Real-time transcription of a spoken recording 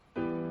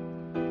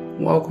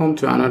Welcome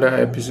to another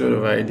episode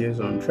of Ideas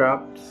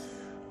Untrapped.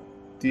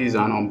 This is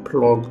an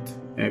unplugged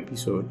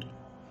episode.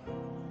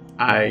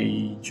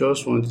 I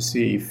just want to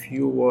say a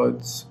few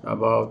words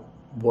about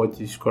what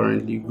is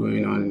currently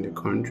going on in the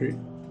country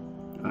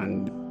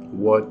and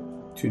what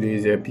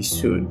today's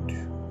episode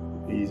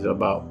is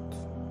about.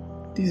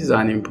 This is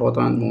an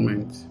important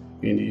moment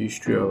in the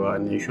history of our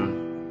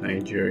nation,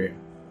 Nigeria.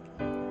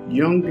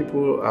 Young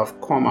people have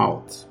come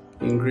out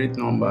in great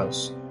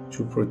numbers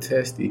to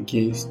protest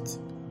against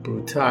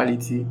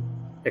brutality,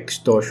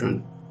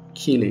 extortion,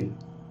 killing,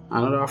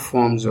 and other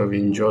forms of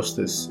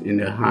injustice in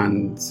the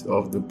hands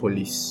of the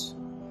police.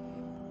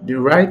 The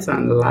rights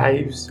and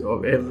lives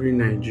of every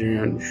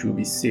Nigerian should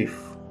be safe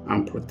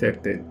and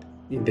protected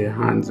in the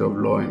hands of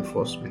law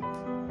enforcement.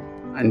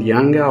 And the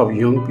anger of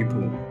young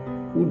people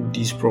who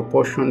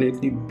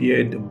disproportionately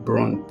bear the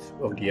brunt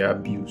of the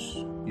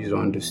abuse is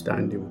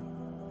understandable.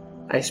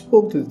 I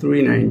spoke to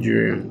 3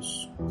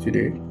 Nigerians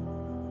today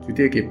to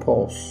take a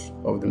pulse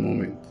of the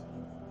moment.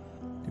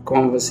 The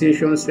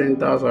conversation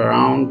centers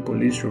around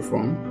police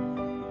reform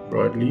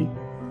broadly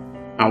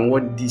and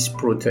what this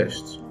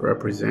protest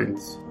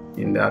represents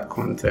in that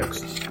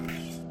context.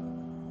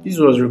 This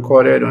was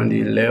recorded on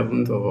the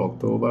 11th of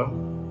October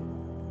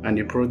and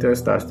the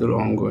protests are still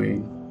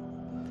ongoing,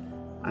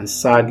 and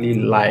sadly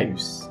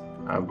lives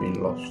have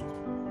been lost.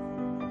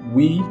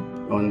 We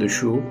on the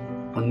show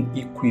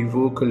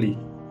unequivocally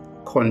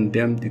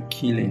condemn the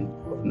killing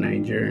of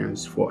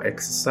Nigerians for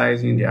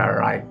exercising their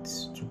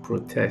rights to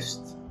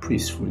protest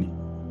peacefully.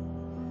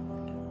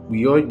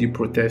 We urge the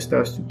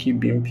protesters to keep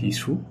being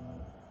peaceful.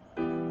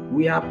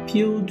 We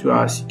appeal to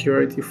our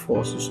security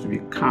forces to be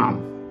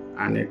calm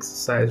and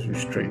exercise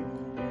restraint.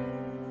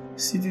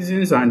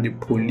 Citizens and the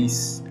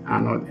police are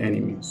not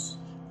enemies,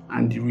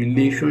 and the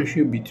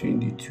relationship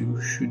between the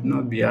two should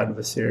not be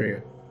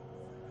adversarial.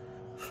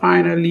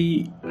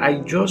 Finally, I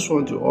just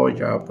want to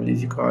urge our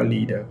political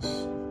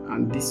leaders,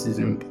 and this is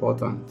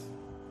important.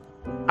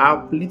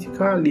 Our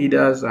political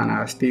leaders and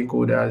our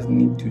stakeholders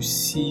need to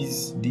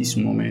seize this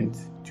moment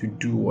to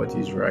do what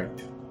is right.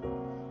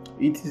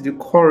 It is the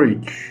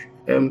courage,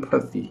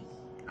 empathy,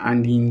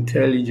 and the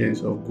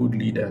intelligence of good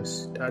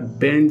leaders that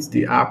bends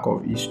the arc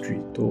of history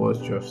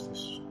towards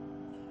justice.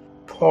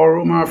 Paul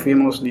Romer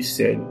famously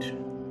said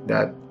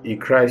that a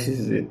crisis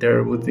is a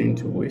terrible thing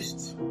to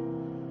waste.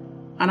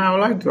 And I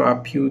would like to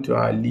appeal to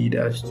our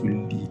leaders to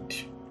lead.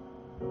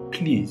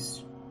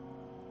 Please,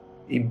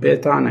 a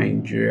better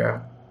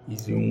Nigeria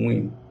is a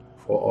win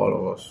for all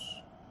of us.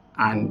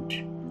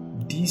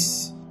 And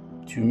this,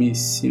 to me,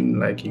 seemed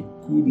like a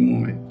good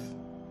moment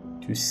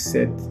to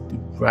set the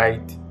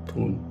right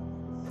tone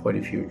for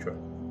the future.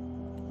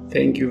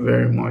 Thank you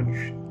very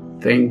much.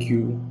 Thank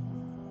you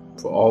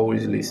for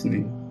always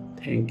listening.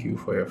 Thank you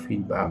for your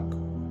feedback.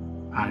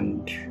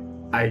 And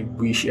I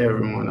wish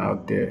everyone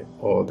out there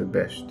all the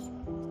best.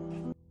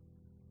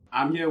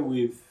 I'm here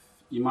with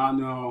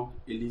Emmanuel,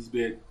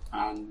 Elizabeth,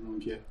 and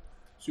Ronke.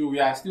 So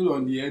we are still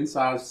on the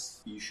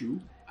NSAS issue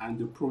and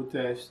the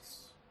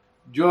protests.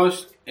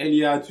 Just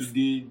earlier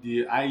today,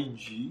 the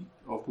IG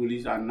of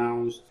police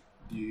announced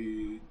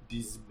the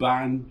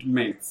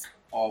disbandment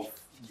of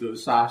the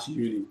SARS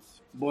unit.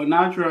 But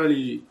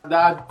naturally,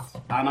 that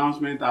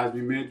announcement has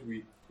been met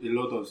with a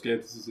lot of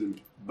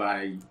skepticism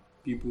by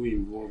people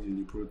involved in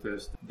the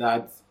protest,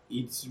 that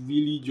it's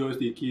really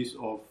just a case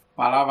of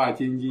palaver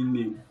changing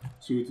name,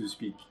 so to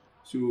speak.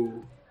 So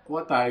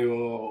what are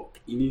your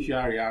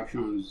initial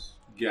reactions,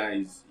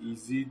 guys?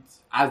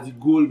 Has the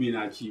goal been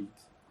achieved,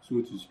 so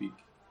to speak?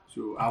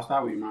 So I'll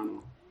start with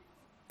Emmanuel.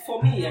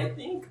 For me, I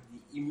think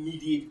the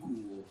immediate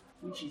goal,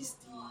 which is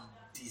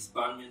the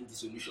disbandment,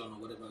 dissolution, or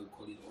whatever you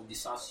call it, of the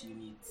SARS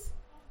unit,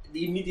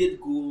 the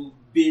immediate goal,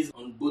 based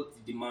on both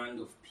the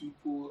demand of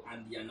people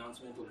and the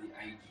announcement of the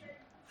IG,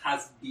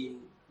 has been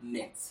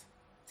met.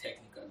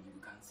 Technically,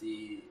 you can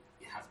say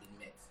it has been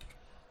met.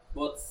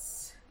 But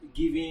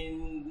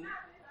given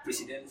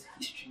precedent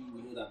history,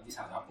 we know that this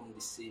has happened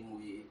the same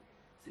way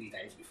 3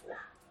 times before.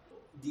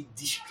 The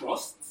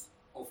distrust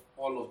of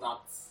all of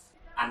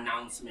that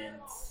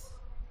announcement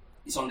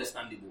is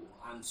understandable,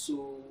 and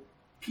so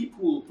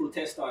people,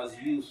 protesters,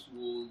 youth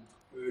will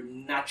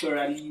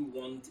naturally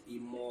want a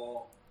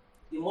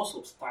more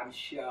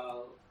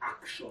substantial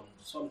action,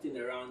 something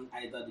around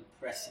either the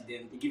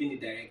president giving the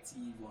directive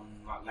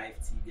on live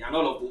TV and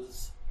all of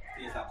those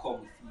things that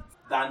come with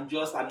it, than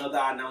just another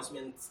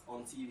announcement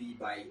on TV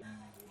by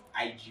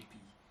the IGP,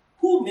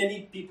 who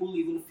many people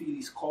even feel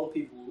is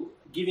culpable,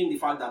 given the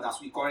fact that as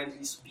we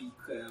currently speak,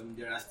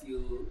 there are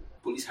still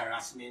police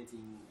harassment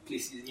in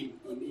places,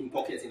 in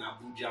pockets in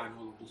Abuja and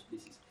all of those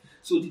places.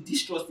 So the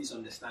distrust is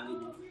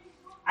understandable.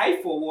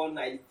 I, for one,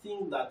 I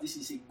think that this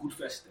is a good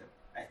first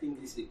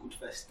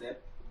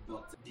step.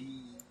 But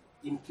the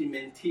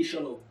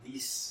implementation of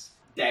this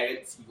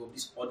directive, of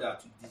this order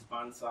to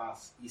disband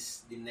SARS,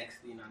 is the next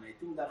thing, and I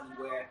think that is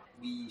where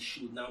we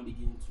should now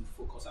begin to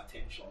focus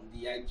attention.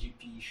 The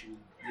IGP should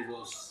give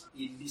us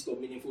a list of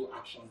meaningful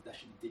actions that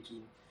should be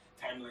taken,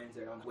 timelines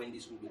around when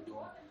this will be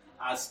done.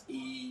 As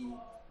a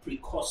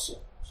precursor,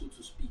 so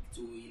to speak,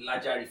 to a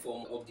larger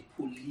reform of the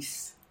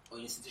police or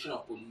institution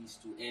of police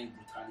to end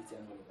brutality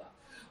and all of that.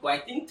 But I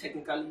think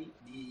technically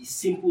the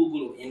simple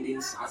goal of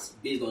ending SARS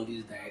based on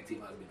this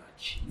directive has been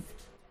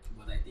achieved.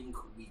 But I think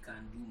we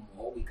can do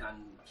more. We can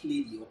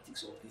play the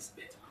optics of this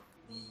better.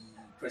 The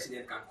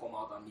president can come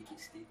out and make a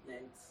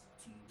statement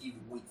to give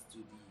weight to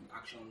the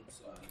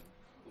actions of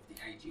the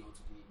IG or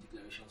to the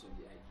declarations of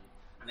the IG.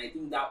 And I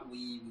think that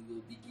way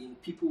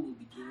people will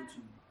begin to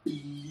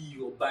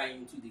believe or buy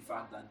into the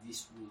fact that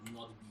this will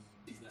not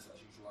be business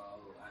as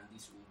usual and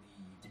this will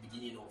be the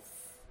beginning of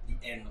the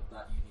end of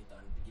that unit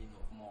and beginning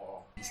of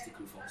more holistic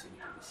reforms in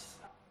the police.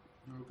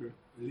 Okay.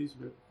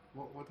 Elizabeth,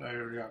 what are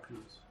your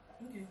reactions?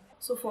 Okay.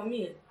 So for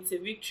me, it's a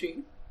victory,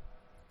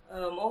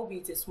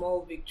 albeit a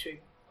small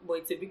victory, but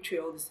it's a victory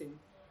all the same.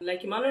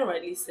 Like Emmanuel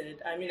rightly said,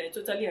 I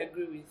totally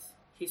agree with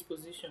his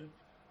position.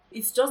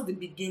 It's just the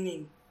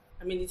beginning.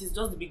 It is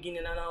just the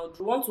beginning, and I would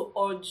want to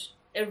urge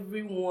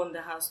everyone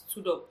that has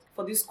stood up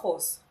for this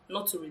cause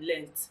not to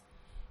relent.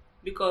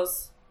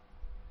 Because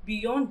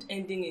beyond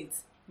ending it,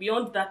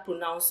 beyond that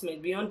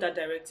pronouncement, beyond that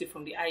directive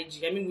from the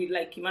IG,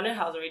 like Emmanuel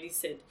has already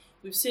said,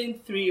 we've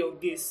seen 3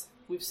 of this.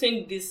 We've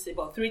seen this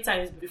about 3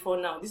 times before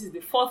now. This is the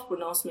 4th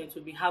pronouncement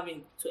we'll be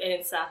having to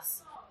end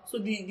SARS. So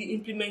the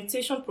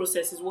implementation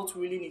process is what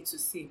we really need to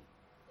see.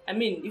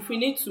 If we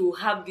need to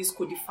have this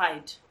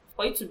codified,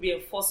 for it to be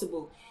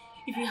enforceable,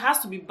 if it has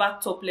to be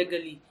backed up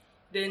legally,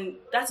 then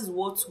that is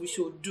what we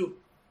should do.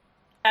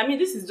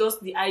 This is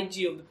just the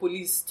IG of the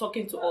police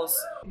talking to us.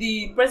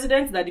 The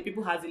president that the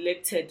people has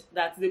elected,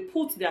 that they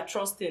put their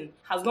trust in,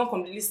 has gone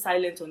completely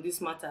silent on this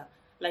matter.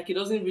 Like it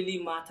doesn't really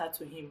matter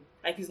to him.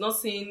 Like he's not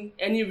seeing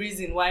any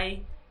reason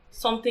why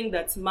something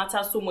that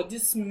matters so much,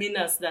 this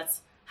menace that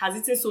has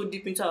eaten so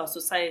deep into our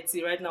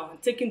society right now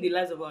and taking the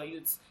lives of our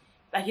youths,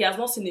 like he has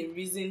not seen a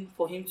reason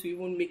for him to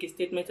even make a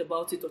statement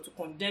about it or to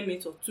condemn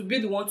it or to be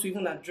the one to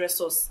even address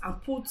us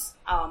and put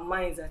our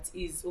minds at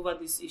ease over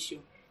this issue.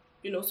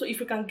 So if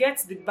we can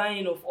get the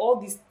buy-in of all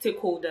these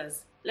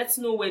stakeholders, let's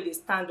know where they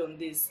stand on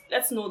this.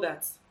 Let's know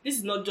that this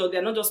is not just,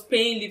 they're not just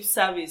paying lip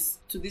service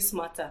to this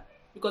matter,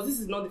 because this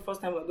is not the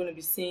first time we're going to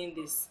be saying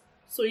this.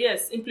 So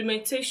yes,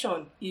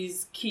 implementation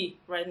is key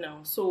right now.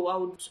 So I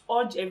would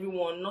urge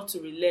everyone not to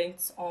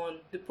relent on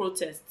the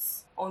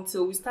protests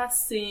until we start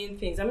saying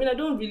things. I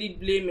don't really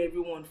blame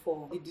everyone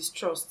for the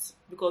distrust,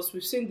 because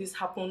we've seen this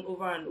happen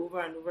over and over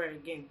and over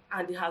again,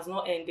 and it has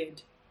not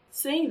ended.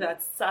 Saying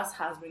that SARS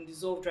has been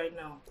dissolved right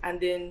now, and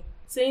then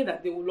saying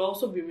that they will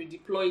also be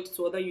redeployed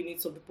to other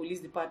units of the police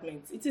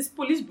department. It is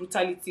police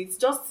brutality.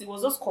 It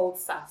was just called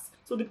SARS.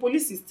 So the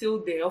police is still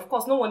there. Of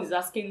course, no one is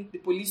asking the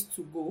police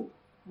to go,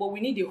 but we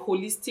need a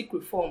holistic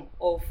reform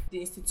of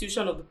the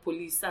institution of the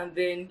police, and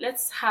then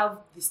let's have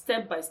the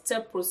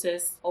step-by-step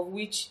process of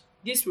which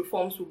these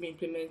reforms will be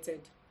implemented,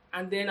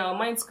 and then our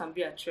minds can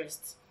be at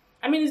rest.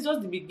 It's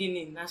just the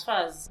beginning as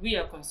far as we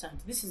are concerned.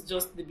 This is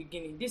just the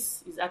beginning.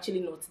 This is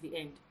actually not the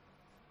end.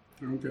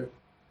 Okay.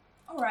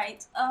 All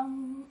right.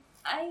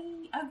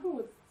 I agree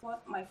with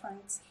what my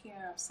friends here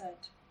have said.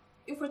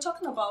 If we're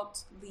talking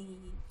about the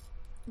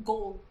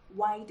goal,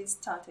 why this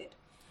started,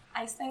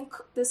 I think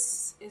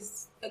this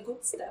is a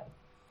good step.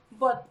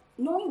 But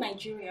knowing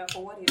Nigeria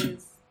for what it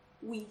is,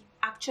 we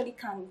actually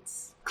can't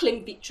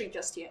claim victory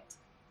just yet.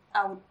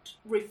 I would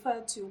refer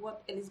to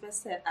what Elizabeth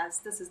said as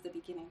this is the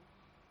beginning.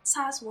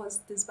 SARS was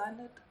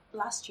disbanded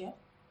last year.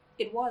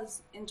 It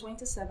was in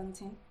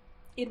 2017.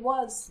 It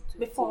was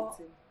before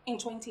in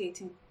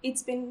 2018.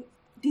 It's been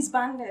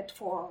disbanded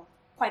for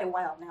quite a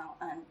while now,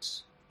 and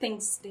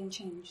things didn't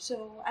change.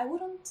 So I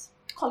wouldn't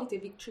call it a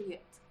victory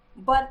yet.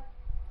 But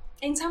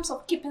in terms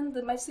of keeping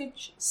the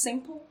message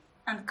simple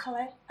and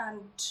clear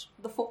and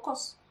the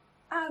focus,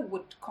 I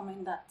would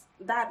comment that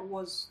that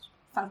was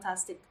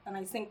fantastic. And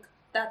I think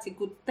that's a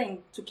good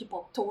thing to keep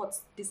up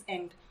towards this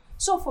end.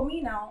 So for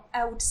me now,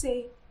 I would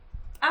say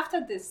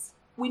after this,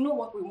 we know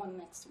what we want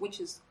next, which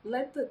is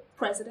let the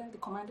president, the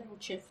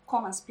commander-in-chief,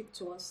 come and speak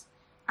to us.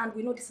 And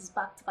we know this is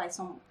backed by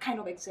some kind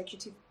of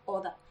executive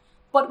order.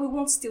 But we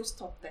won't still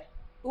stop there.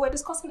 We were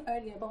discussing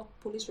earlier about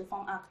Police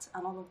Reform Act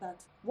and all of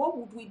that. What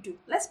would we do?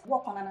 Let's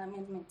work on an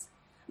amendment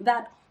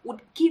that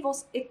would give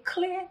us a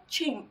clear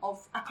chain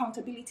of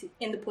accountability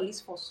in the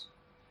police force.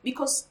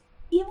 Because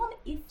even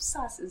if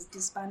SARS is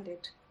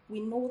disbanded,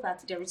 we know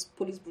that there is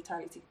police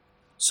brutality.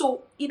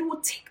 So it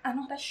would take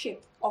another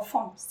shape or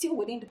form still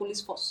within the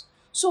police force.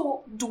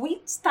 So do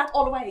we start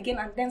all over again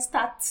and then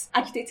start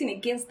agitating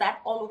against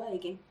that all over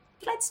again?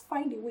 Let's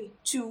find a way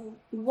to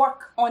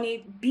work on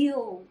a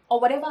bill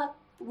or whatever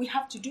we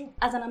have to do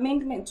as an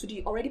amendment to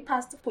the already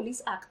passed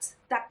Police Act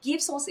that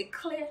gives us a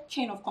clear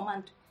chain of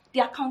command, the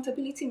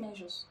accountability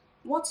measures,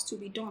 what's to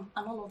be done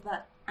and all of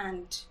that.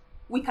 And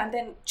we can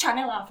then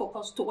channel our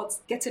focus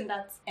towards getting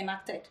that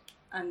enacted.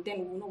 And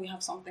then we'll know we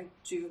have something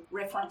to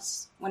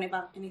reference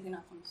whenever anything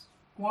happens.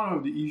 One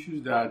of the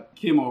issues that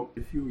came up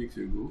a few weeks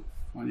ago,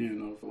 funny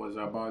enough, was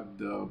about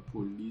the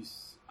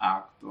Police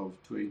Act of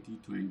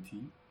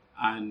 2020.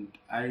 And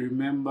I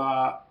remember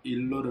a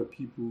lot of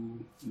people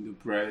in the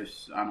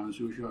press and on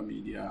social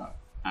media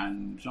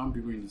and some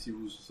people in the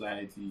civil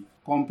society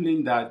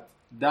complain that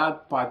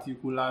that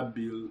particular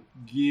bill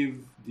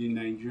gave the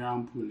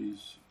Nigerian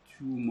police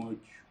too much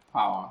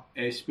power,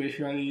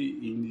 especially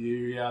in the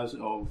areas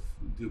of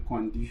the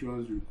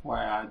conditions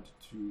required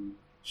to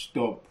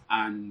stop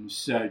and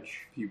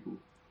search people.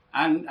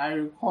 And I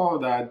recall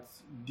that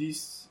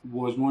this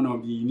was one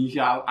of the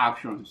initial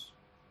actions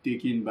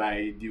taken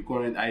by the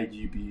current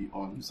IGP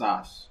on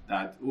SARS,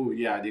 that, oh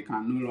yeah, they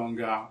can no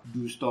longer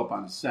do stop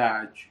and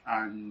search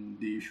and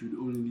they should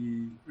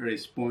only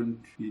respond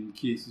in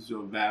cases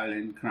of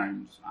violent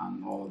crimes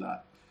and all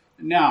that.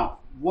 Now,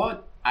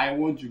 what I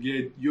want to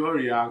get your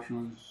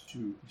reactions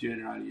to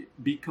generally,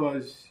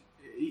 because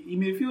it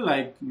may feel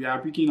like we are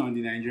picking on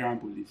the Nigerian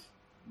police.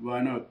 We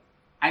are not.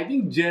 I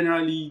think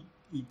generally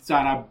it's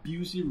an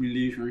abusive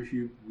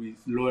relationship with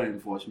law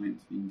enforcement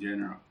in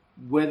general,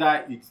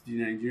 whether it's the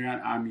Nigerian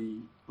army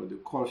or the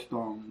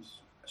customs.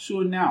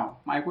 So now,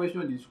 my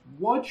question is,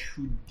 what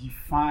should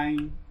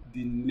define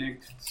the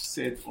next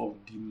set of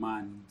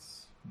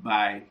demands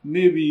by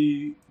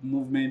maybe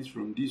movements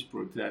from these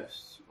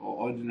protests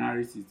or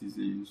ordinary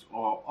citizens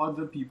or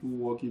other people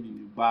working in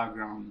the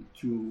background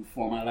to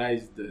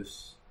formalize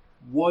this?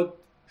 What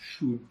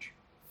should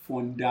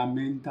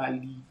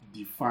fundamentally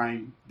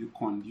define the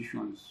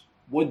conditions?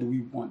 What do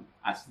we want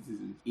as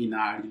citizens in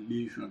our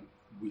relation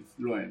with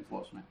law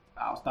enforcement?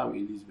 I'll start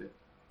with Elizabeth.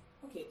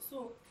 Okay,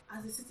 so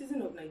as a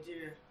citizen of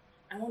Nigeria,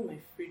 I want my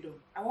freedom.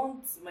 I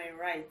want my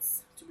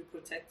rights to be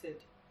protected.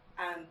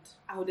 And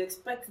I would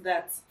expect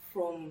that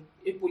from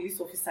a police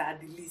officer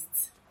at the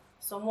least.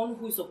 Someone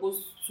who is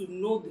supposed to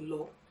know the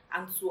law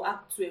and to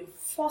act to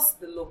enforce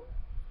the law.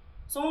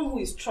 Someone who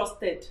is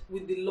trusted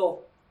with the law.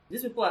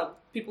 These people are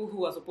people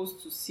who are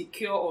supposed to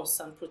secure us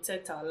and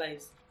protect our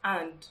lives.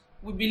 And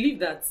we believe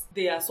that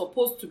they are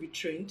supposed to be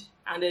trained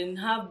and then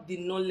have the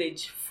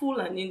knowledge, full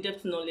and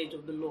in-depth knowledge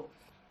of the law.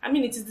 I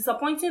mean, it is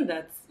disappointing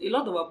that a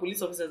lot of our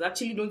police officers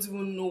actually don't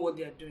even know what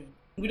they are doing.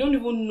 We don't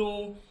even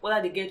know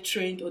whether they get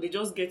trained or they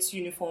just get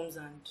uniforms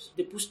and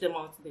they push them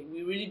out there.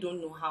 We really don't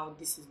know how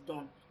this is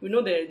done. We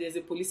know there's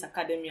a police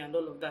academy and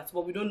all of that,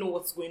 but we don't know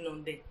what's going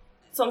on there.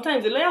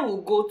 Sometimes the lawyer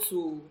will go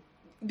to...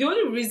 The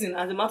only reason,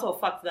 as a matter of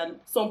fact, that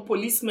some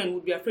policemen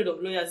would be afraid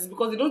of lawyers is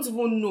because they don't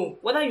even know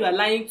whether you are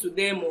lying to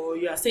them or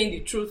you are saying the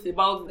truth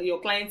about your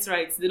client's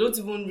rights. They don't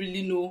even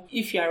really know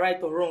if you are right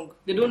or wrong.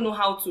 They don't know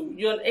how to,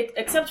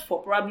 except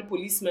for probably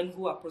policemen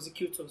who are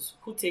prosecutors,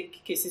 who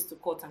take cases to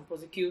court and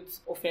prosecute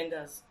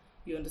offenders,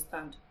 you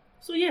understand.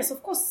 So yes,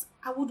 of course,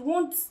 I would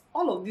want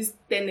all of these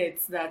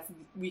tenets that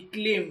we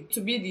claim to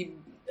be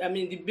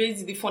the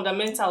basic, the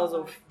fundamentals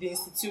of the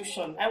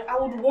institution. I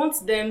would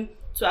want them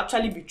to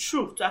actually be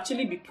true, to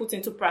actually be put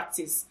into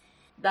practice.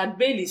 That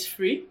bail is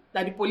free,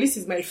 that the police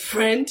is my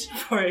friend,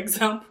 for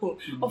example.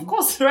 Mm-hmm. Of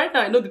course, right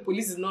now I know the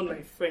police is not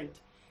my friend.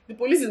 The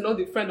police is not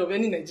the friend of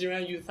any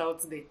Nigerian youth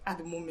out there at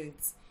the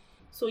moment.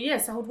 So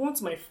yes, I would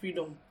want my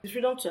freedom. The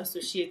freedom to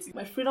associate,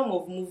 my freedom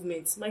of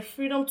movement, my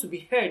freedom to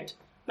be heard,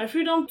 my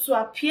freedom to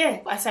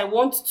appear as I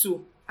want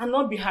to and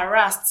not be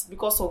harassed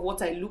because of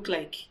what I look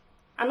like.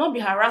 And not be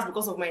harassed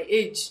because of my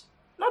age.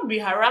 Not be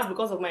harassed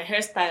because of my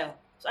hairstyle.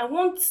 So I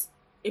want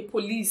a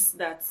police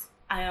that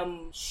I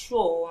am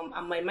sure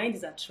and my mind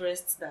is at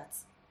rest that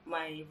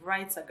my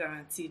rights are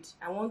guaranteed.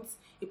 I want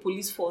a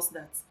police force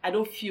that I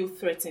don't feel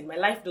threatened. My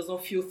life does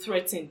not feel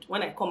threatened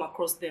when I come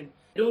across them.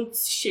 I don't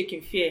shake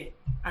in fear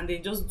and they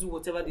just do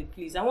whatever they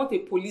please. I want a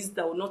police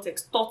that will not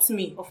extort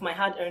me of my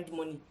hard-earned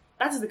money.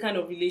 That is the kind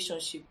of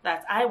relationship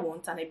that I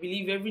want and I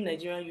believe every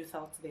Nigerian youth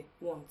out there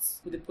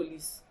wants with the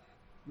police.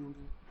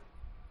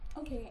 Mm-hmm.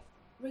 Okay,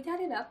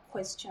 regarding that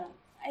question,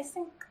 I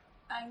think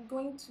I'm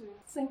going to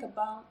think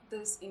about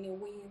this in a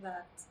way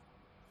that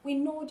we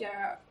know there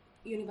are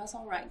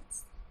universal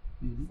rights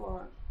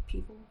for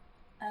people,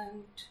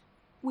 and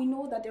we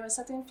know that there are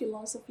certain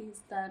philosophies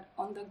that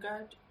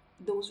undergird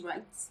those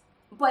rights.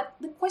 But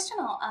the question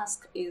I'll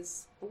ask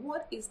is,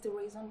 what is the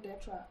raison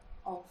d'etre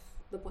of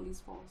the police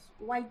force?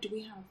 Why do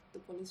we have the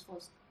police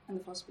force in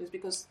the first place?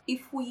 Because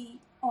if we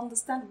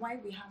understand why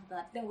we have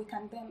that, then we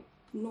can then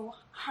know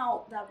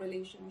how that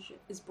relationship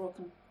is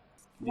broken.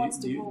 The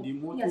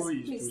motto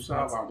is to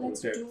serve and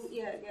protect.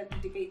 The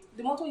debate.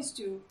 The motto is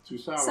to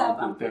serve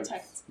and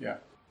protect. Yeah.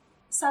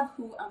 Serve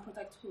who and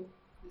protect who?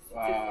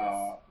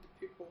 The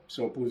people.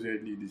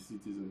 Supposedly the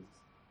citizens.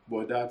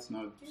 But that's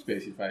not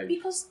specified.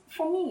 Because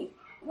for me,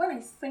 when I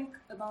think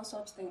about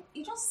such thing,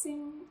 it just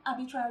seems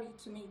arbitrary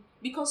to me.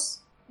 Because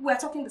we're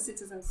talking the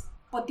citizens,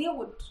 but they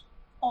would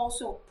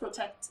also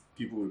protect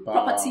people with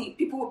power. Property,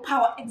 people with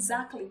power,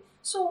 exactly.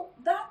 So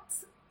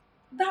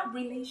that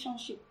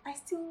relationship, I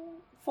still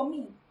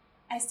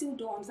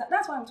don't understand.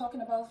 That's why I'm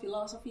talking about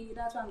philosophy.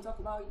 That's why I'm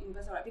talking about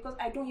universal right, because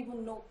I don't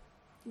even know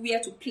where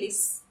to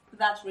place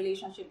that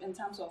relationship in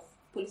terms of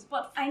police.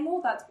 But I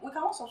know that we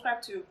can all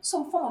subscribe to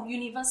some form of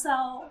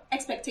universal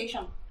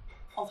expectation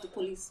of the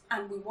police,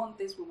 and we want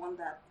this, we want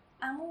that.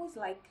 I'm always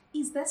like,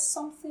 is there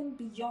something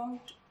beyond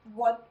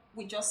what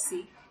we just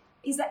see?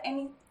 Is there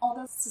any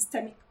other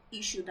systemic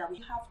issue that we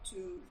have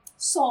to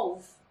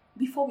solve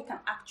before we can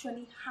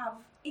actually have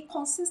a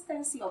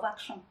consistency of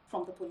action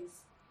from the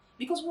police.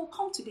 Because we'll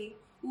come today,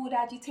 we would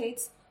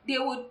agitate, they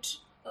would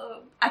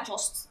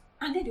adjust,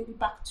 and then they'll be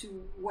back to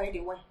where they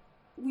were.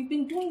 We've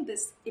been doing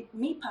this.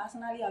 Me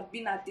personally, I've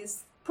been at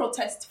this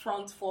protest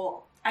front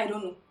for, I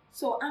don't know.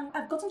 So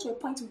I've gotten to a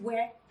point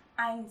where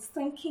I'm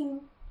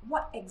thinking,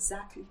 what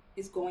exactly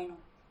is going on?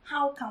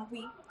 How can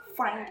we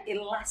find a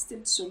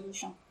lasting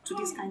solution to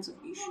these kinds of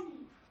issues?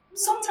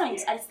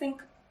 Sometimes I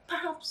think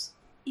perhaps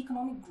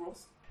economic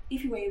growth,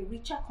 if we were a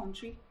richer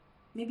country,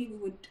 maybe we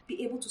would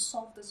be able to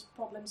solve these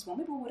problems more.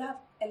 Maybe we would have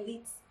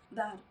elites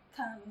that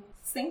can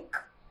think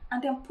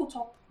and then put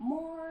up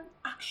more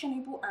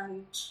actionable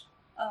and,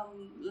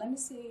 let me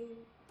say,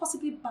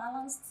 possibly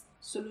balanced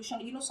solution.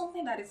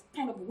 Something that is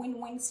kind of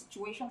win-win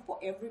situation for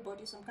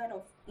everybody, some kind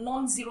of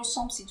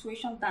non-zero-sum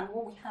situation than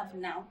what we have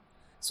now.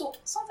 So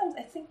sometimes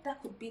I think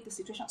that could be the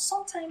situation.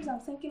 Sometimes I'm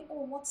thinking,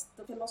 what's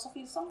the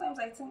philosophy? Sometimes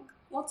I think,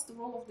 what's the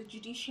role of the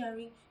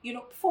judiciary?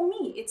 For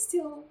me, it's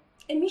still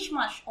a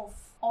mishmash of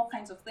all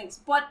kinds of things.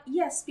 But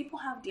yes, people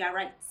have their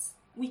rights.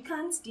 We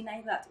can't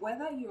deny that.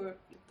 Whether you're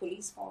the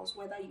police force,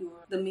 whether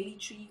you're the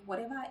military,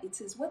 whatever it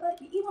is, whether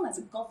even as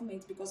a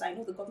government, because I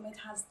know the government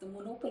has the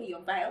monopoly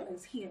of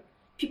violence here,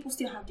 people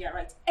still have their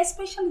rights,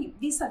 especially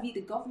vis-a-vis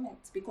the government,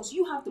 because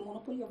you have the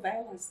monopoly of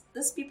violence.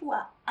 These people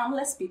are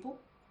armless people.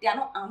 They are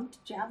not armed.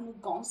 They have no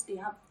guns. They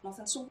have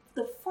nothing. So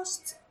the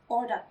first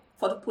order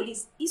for the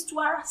police is to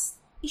harass.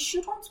 It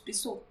shouldn't be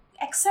so,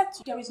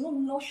 except there is no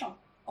notion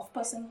of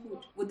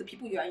personhood with the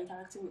people you are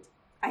interacting with.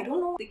 I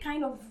don't know the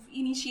kind of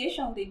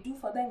initiation they do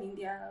for them in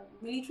their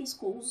military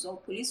schools or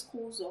police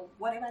schools or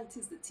whatever it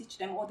is they teach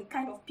them, or the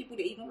kind of people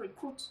they even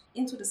recruit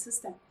into the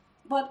system.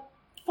 But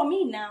for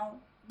me now,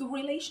 the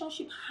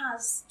relationship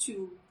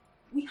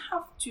we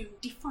have to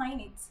define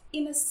it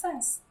in a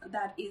sense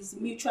that is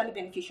mutually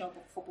beneficial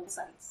for both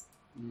sides.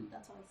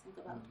 That's what I think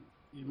about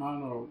it.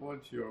 Emmanuel,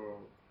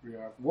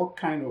 what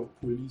kind of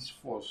police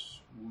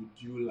force would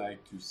you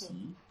like to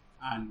see,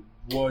 and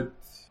what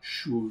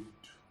should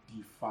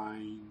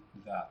define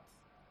that?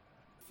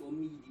 For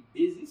me, the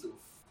basis of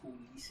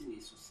policing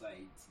a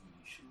society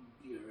should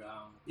be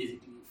around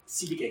basically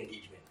civic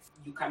engagement.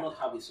 You cannot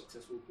have a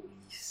successful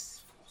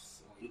police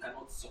force, or you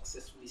cannot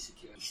successfully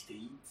secure a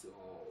state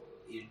or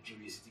a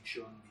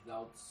jurisdiction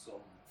without some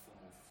form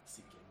of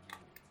civic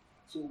engagement.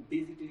 So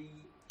basically,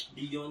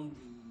 beyond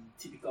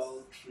the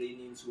typical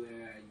trainings where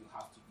you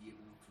have to be able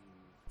to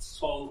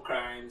solve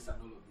crimes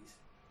and all of this,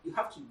 you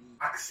have to be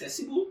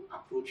accessible,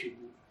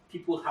 approachable.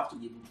 People have to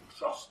be able to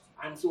trust.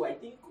 And so I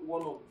think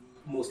one of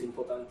the most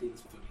important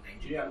things for the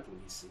Nigerian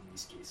police in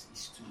this case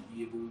is to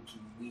be able to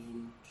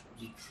win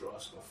the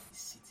trust of the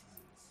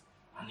citizens,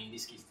 and in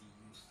this case the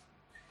youth.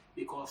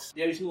 Because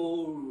there is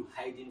no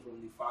hiding from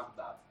the fact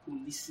that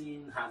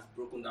policing has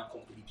broken down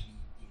completely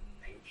in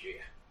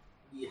Nigeria.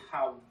 We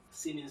have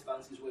seen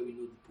instances where we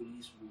know the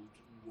police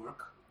would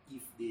work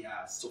if they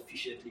are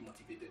sufficiently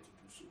motivated to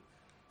do so.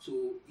 So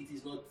it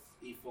is not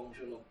a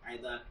function of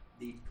either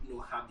they do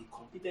not have the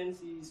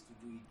competencies to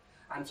do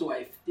it. And so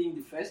I think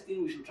the first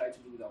thing we should try to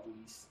do with our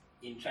police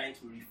in trying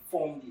to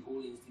reform the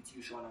whole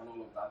institution and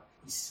all of that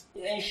is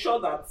ensure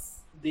that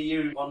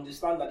they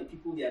understand that the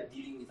people they are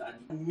dealing with are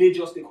the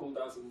major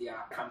stakeholders in their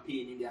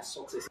campaign, in their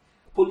success.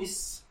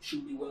 Police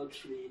should be well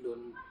trained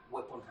on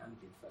weapon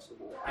handling, first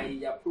of all. I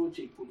approach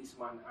a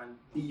policeman, and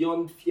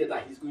beyond fear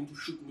that he's going to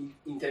shoot me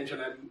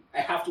intentionally,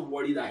 I have to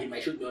worry that he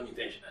might shoot me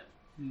unintentionally.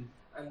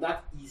 And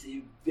that is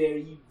a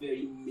very,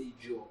 very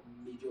major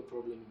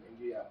problem in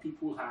Nigeria.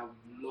 People have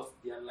lost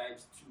their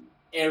lives to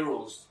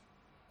errors.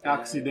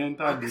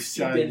 Accidental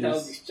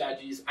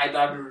discharges,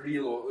 either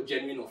real or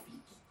genuine or fake.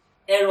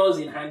 Errors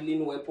in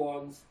handling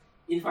weapons.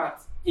 In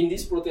fact, in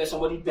this protest,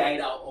 somebody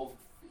died out of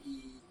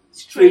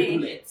stray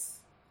bullets.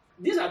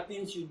 These are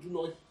things you do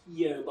not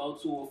hear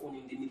about so often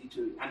in the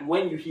military. And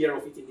when you hear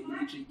of it in the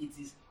military, it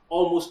is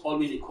almost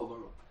always a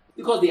cover-up.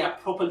 Because they are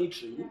properly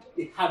trained,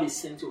 they have a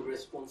sense of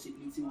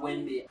responsibility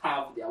when they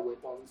have their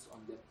weapons on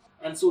them.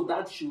 And so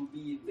that should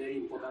be a very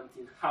important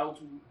thing, how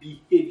to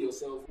behave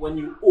yourself when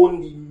you own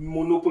the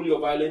monopoly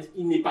of violence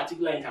in a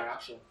particular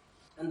interaction.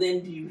 And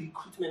then the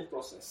recruitment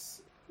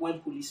process, when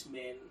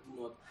policemen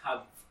do not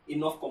have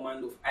enough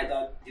command of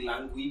either the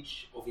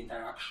language of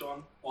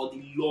interaction or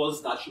the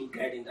laws that should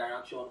guide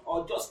interaction,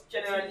 or just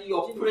generally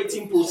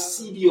operating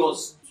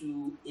procedures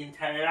to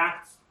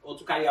interact or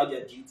to carry out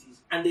their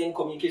duties. And then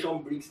communication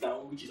breaks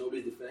down, which is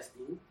always the first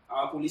thing.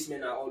 Our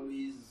policemen are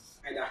always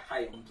either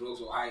high on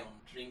drugs or high on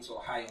drinks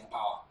or high on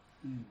power.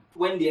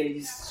 When there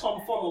is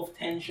some form of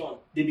tension,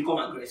 they become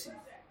aggressive.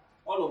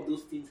 All of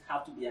those things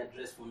have to be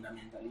addressed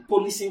fundamentally.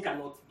 Policing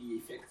cannot be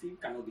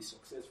effective, cannot be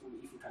successful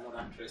if we cannot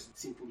address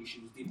simple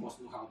issues. They must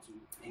know how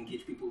to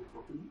engage people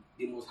properly.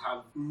 They must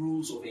have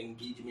rules of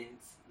engagement,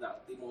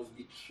 that they must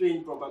be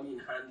trained properly in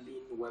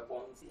handling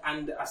weapons.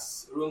 And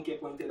as Ronke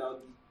pointed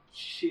out, the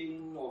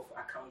chain of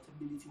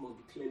accountability must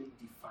be clearly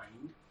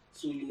defined.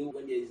 So you know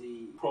when there is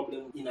a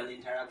problem in an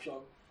interaction,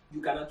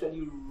 you can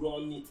actually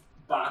run it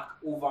back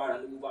over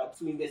and over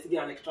to investigate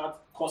and extract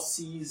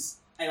causes,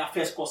 either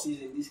first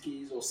courses in this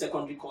case or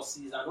secondary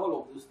courses and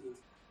all of those things.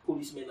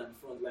 Policemen at the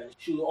front line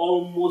should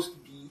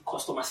almost be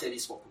customer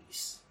service for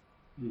police.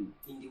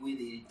 In the way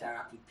they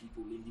interact with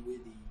people, in the way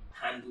they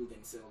handle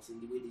themselves, in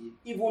the way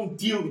they even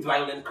deal with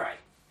violent crime.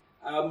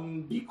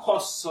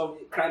 Because some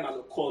crime has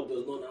occurred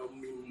does not now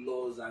mean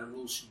laws and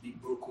rules should be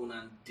broken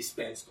and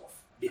dispensed of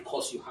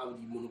because you have the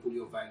monopoly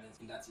of violence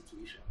in that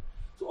situation.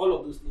 So all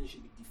of those things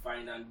should be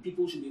defined, and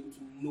people should be able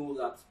to know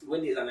that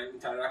when there's an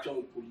interaction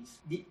with police,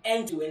 the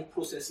end-to-end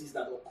processes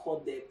that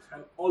occur there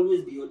can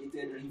always be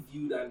audited,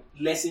 reviewed, and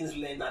lessons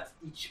learned at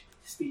each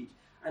stage.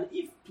 And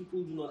if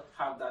people do not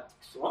have that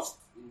trust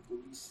in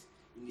police,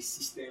 in the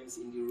systems,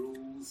 in the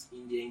rules,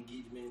 in the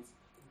engagement,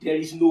 there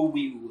is no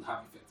way we will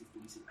have effective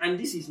policing. And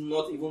this is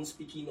not even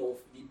speaking of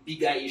the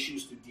bigger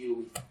issues to deal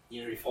with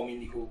in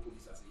reforming the whole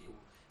police as a whole.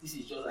 This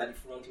is just at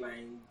the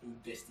frontline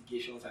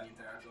investigations and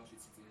interactions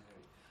with citizenry.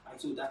 And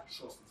so that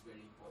trust is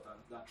very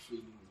important. That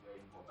training is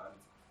very important.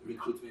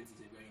 Recruitment is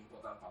a very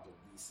important part of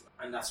this.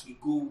 And as we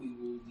go, we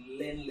will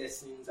learn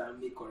lessons and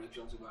make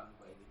corrections over and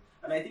over again.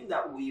 And I think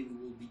that way we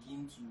will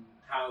begin to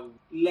have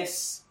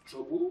less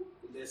trouble,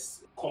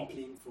 less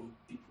complaint from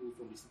people,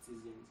 from the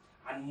citizens,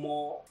 and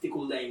more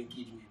stakeholder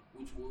engagement,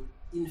 which will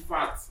in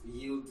fact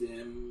yield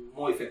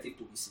more effective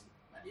policing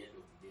at the end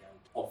of the day, and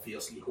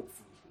obviously,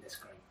 hopefully, less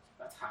crime.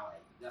 That's how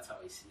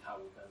I see how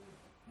we can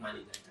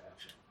manage the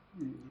interaction.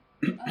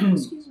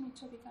 Excuse me,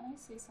 Toby, can I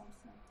say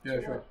something?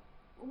 Yeah, sure.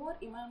 What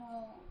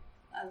Emmanuel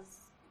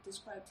has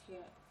described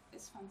here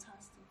is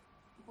fantastic.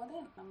 But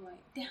then I'm like,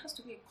 there has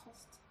to be a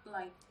cost,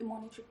 like a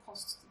monetary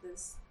cost to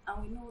this.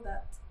 And we know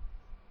that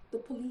the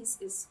police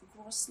is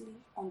grossly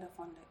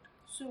underfunded.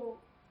 So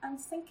I'm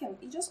thinking,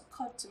 it just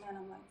occurred to me, and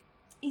I'm like,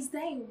 is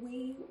there a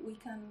way we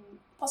can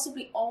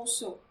possibly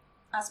also,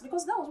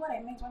 because that was what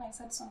I meant when I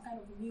said some kind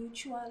of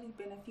mutually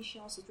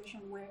beneficial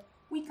situation where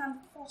we can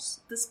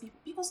force these people,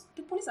 because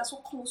the police are so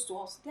close to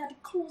us. They are the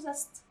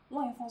closest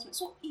law enforcement.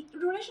 So the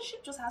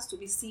relationship just has to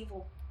be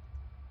civil.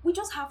 We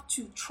just have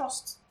to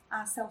trust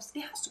ourselves.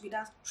 There has to be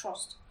that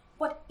trust.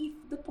 But if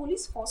the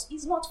police force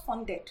is not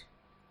funded,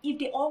 if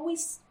they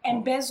always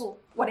embezzle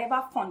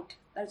whatever fund,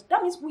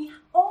 that means we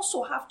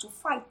also have to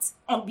fight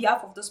on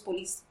behalf of this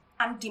police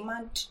and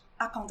demand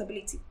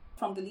accountability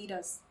from the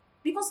leaders.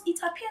 Because it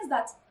appears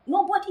that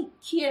nobody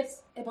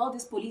cares about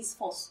this police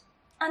force.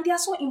 And they are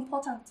so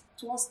important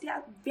to us. They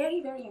are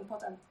very, very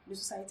important to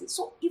society.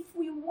 So if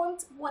we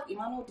want what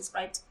Emmanuel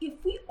described, if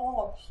we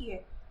all here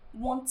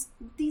want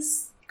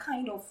this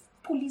kind of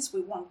police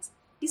we want,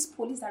 this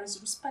police that is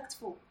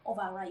respectful of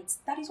our rights,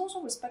 that is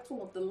also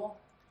respectful of the law,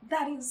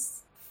 that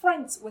is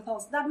friends with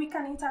us, that we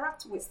can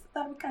interact with,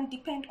 that we can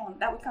depend on,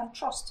 that we can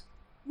trust,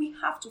 we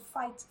have to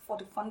fight for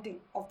the funding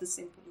of the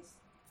same police.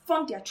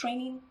 Fund their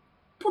training,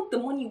 put the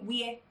money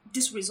where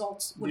these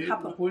results would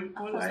happen.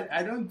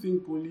 I don't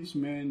think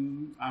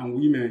policemen and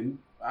women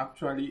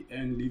actually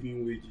earn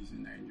living wages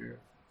in Nigeria.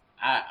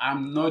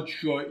 I'm not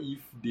sure if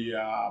they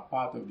are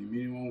part of the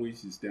minimum wage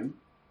system,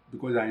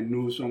 because I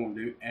know some of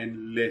them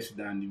earn less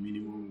than the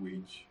minimum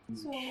wage.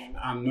 So,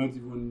 I'm not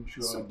even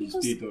sure the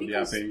state of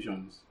their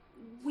pensions.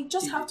 We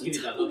just have to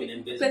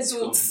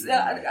embezzle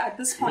at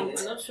this point.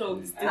 I'm not sure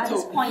at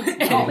this point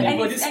of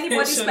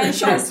anybody's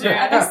pensions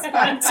at this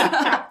point.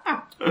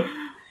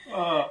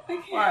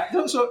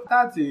 Right. So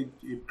that's a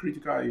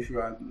critical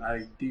issue, and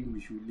I think we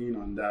should lean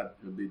on that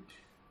a bit.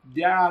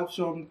 There are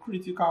some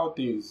critical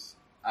things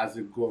as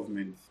a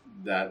government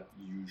that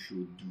you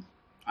should do.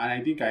 And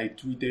I think I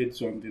tweeted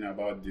something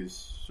about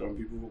this. Some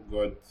people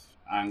got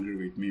angry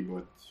with me,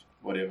 but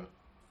whatever.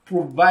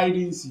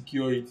 Providing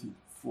security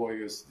for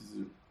your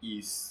citizens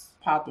is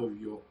part of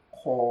your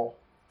core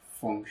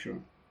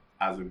function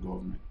as a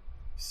government.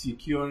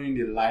 Securing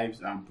the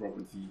lives and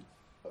property.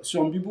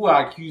 Some people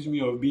accuse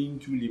me of being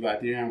too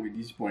libertarian with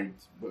this point,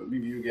 but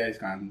maybe you guys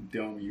can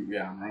tell me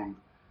where I'm wrong.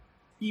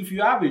 If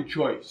you have a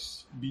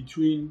choice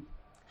between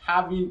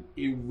having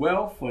a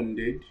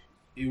well-funded,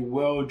 a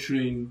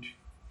well-trained,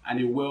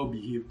 and a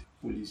well-behaved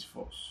police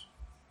force,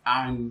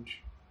 and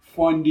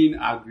funding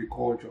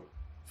agriculture,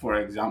 for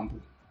example,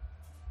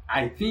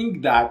 I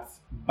think that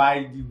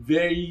by the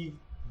very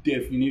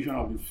definition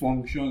of the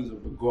functions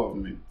of the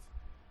government,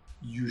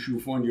 you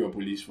should fund your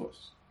police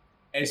force.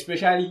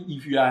 Especially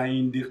if you are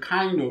in the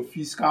kind of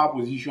fiscal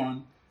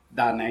position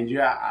that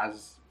Nigeria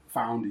has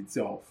found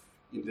itself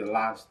in the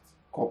last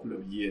couple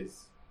of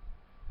years.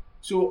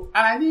 So,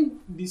 and I think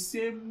the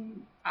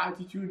same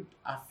attitude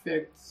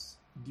affects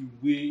the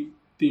way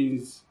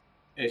things,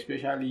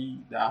 especially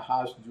that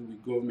has to do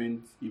with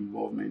government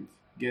involvement,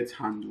 gets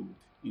handled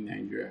in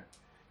Nigeria.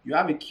 You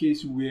have a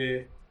case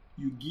where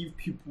you give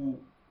people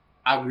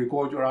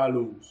agricultural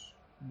loans,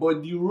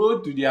 but the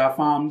road to their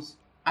farms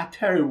are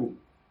terrible.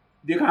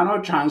 They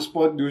cannot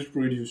transport those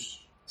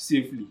produce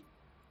safely.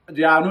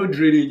 There are no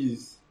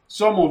drainages.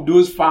 Some of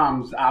those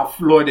farms are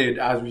flooded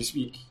as we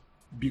speak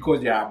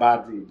because there are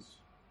bad roads.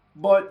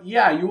 But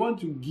yeah, you want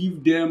to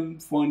give them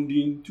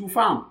funding to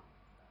farm.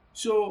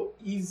 So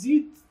is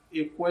it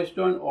a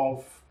question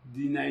of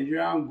the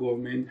Nigerian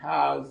government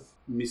has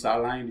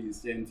misaligned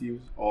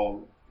incentives,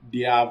 or they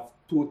have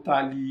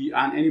totally,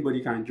 and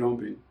anybody can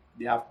jump in,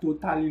 they have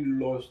totally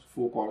lost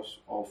focus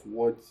of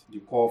what the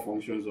core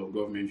functions of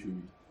government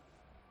should be.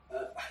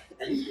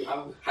 I used to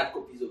have hard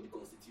copies of the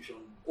Constitution,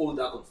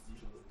 older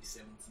Constitution of the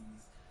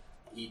 70s,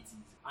 80s,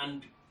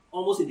 and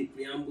almost in the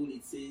preamble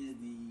it says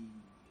the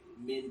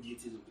main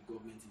duties of the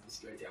government is the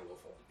security and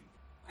welfare of the people.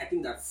 I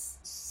think that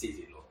says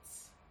a lot.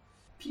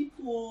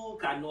 People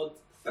cannot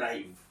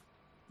thrive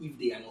if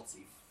they are not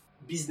safe.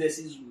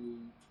 Businesses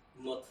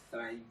will not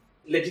thrive.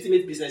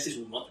 Legitimate businesses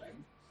will not thrive.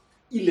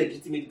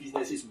 Illegitimate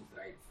businesses will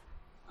thrive.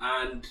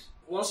 And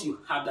once you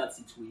have that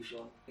situation,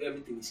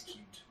 everything is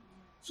killed.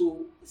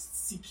 So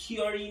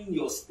securing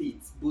your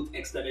state, both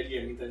externally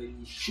and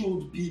internally,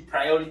 should be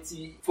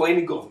priority for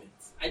any government.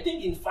 I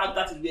think, in fact,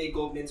 that is where a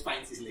government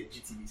finds its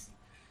legitimacy.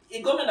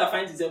 A government that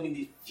finds itself in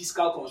the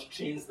fiscal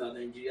constraints that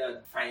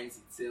Nigeria finds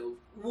itself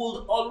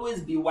would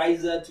always be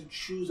wiser to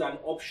choose an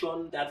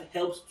option that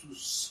helps to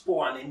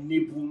spur and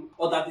enable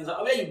other things,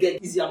 where you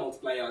get easier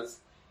multipliers.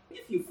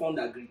 If you fund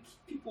agric,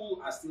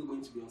 people are still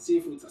going to be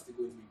unsafe, roads are still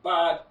going to be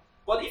bad.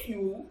 But if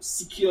you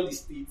secure the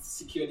state,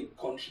 secure the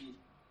country,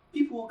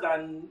 people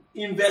can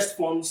invest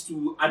funds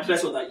to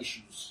address other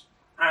issues.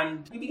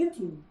 And we begin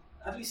to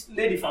at least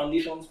lay the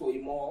foundations for a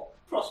more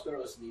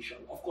prosperous nation.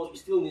 Of course, we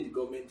still need the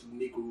government to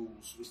make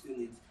rules. We still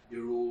need the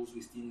rules.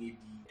 We still need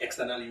the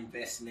external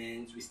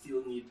investments. We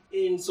still need,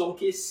 in some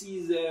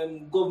cases,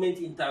 government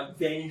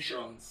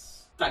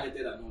interventions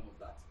targeted and all of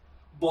that.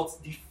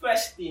 But the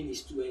first thing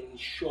is to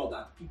ensure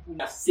that people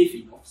are safe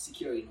enough,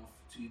 secure enough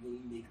to even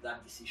make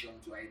that decision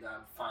to either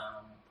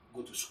farm,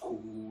 go to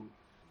school.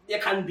 There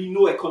can be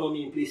no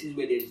economy in places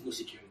where there is no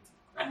security.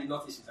 And the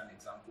Northeast is an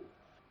example.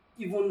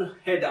 Even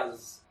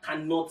herders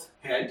cannot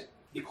herd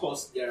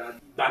because there are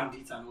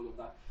bandits and all of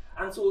that.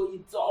 And so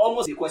it's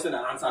almost a question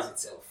that answers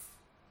itself.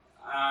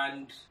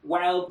 And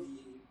while the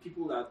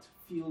people that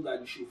feel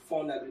that you should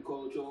fund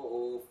agriculture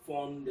or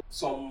fund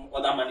some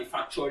other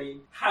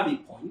manufacturing have a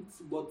point,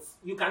 but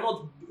you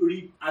cannot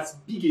reap as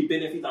big a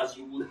benefit as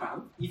you would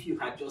have if you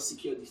had just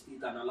secured the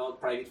state and allowed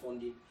private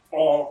funding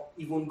or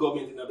even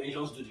government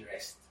interventions do the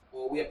rest,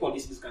 or where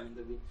policies can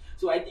intervene.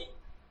 So I think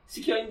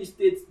securing the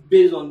state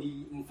based on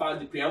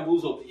the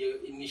preambles of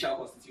the initial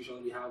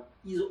constitution we have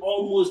is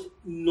almost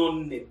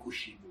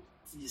non-negotiable.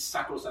 It is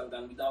sacrosanct,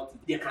 and without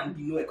it, there can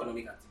be no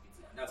economic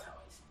activity, and that's how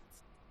I see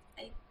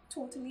it. I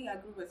totally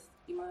agree with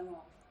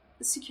Emmanuel.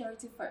 The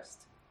security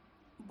first.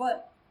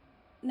 But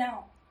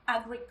now,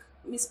 agric,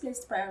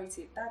 misplaced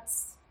priority,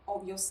 that's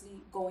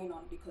obviously going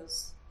on,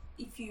 because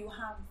if you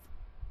have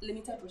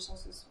limited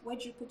resources, where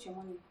do you put your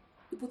money?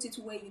 You put it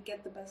where you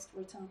get the best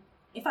return.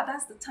 In fact,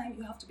 that's the time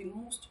you have to be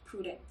most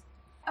prudent.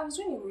 I was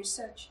doing a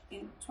research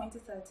in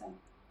 2013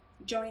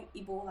 during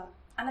Ebola,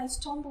 and I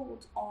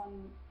stumbled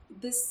on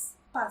this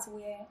part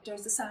where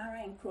there's the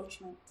Sahara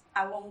encroachment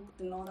along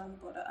the northern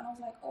border, and I was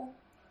like, oh,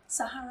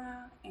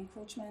 Sahara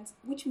encroachment,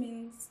 which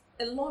means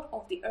a lot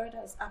of the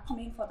herders are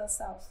coming further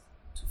south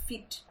to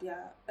feed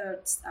their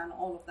herds and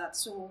all of that.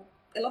 So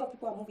a lot of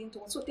people are moving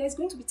towards. So there's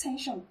going to be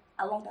tension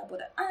along that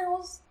border. And I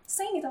was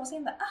saying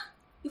that,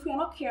 if we are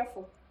not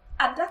careful,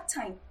 at that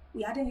time,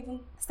 we hadn't even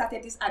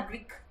started this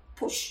agric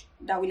push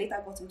that we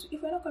later got into.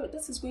 If we're not careful,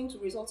 this is going to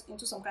result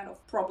into some kind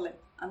of problem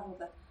and all of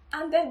that.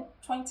 And then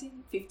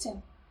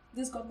 2015,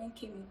 this government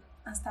came in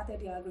and started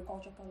the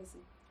agriculture policy.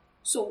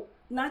 So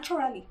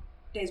naturally,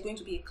 there's going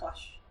to be a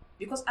clash,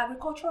 because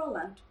agricultural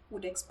land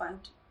would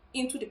expand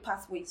into the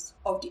pathways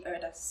of the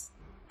herders.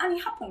 And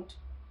it happened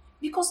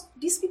because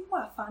these people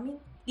are farming.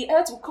 The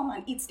herds will come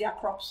and eat their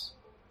crops.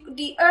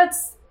 The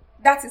herds,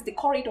 that is the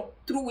corridor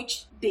through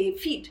which they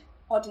feed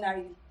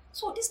ordinarily.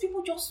 So these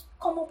people just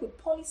come up with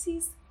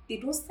policies. They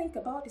don't think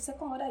about the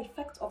second order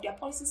effect of their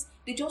policies.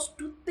 They just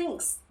do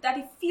things that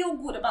they feel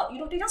good about.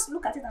 They just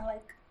look at it and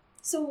like,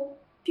 so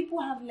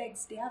people have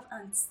legs, they have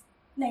ants.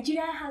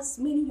 Nigeria has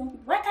many young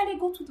people. Why can't they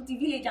go to the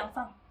village and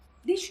farm?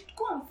 They should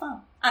go and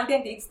farm. And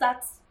then they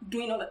start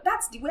doing all that.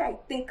 That's the way I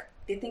think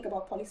they think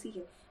about policy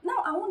here.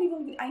 Now, I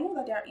know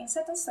that there are in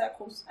certain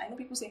circles, I know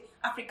people say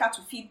Africa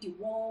to feed the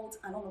world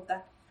and all of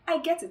that. I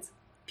get it.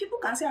 People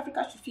can say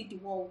Africa should feed the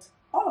world.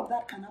 All of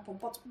that can happen.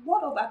 But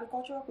what of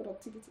agricultural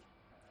productivity?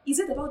 Is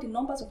it about the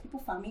numbers of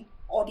people farming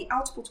or the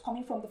output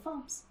coming from the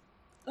farms?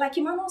 Like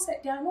Emmanuel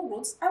said, there are no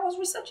roads. I was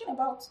researching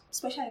about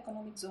special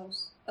economic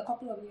zones a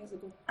couple of years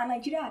ago. And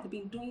Nigeria had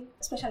been doing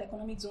special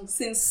economic zones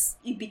since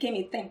it became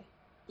a thing.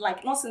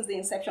 Like, not since the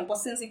inception, but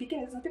since it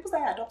became a thing. People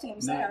started adopting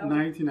it.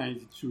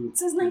 1992.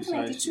 Since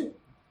 1992.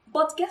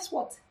 But guess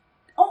what?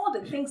 All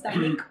the things that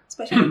make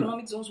special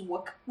economic zones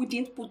work, we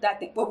didn't put that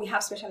there, but we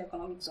have special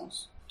economic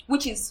zones,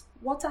 which is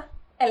water,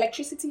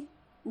 electricity,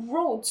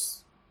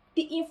 roads,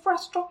 the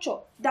infrastructure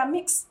that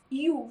makes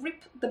you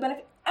reap the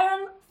benefit,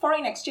 and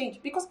foreign exchange,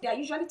 because they are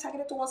usually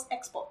targeted towards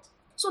export.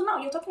 So now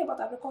you're talking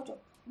about agriculture.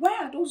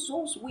 Where are those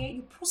zones where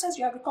you process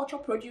your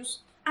agricultural produce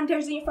and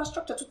there's the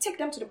infrastructure to take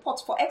them to the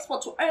ports for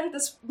export to earn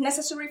this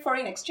necessary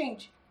foreign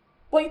exchange?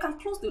 But you can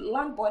close the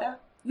land border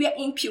where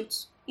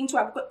inputs into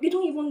agriculture. They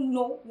don't even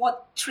know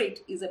what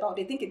trade is about.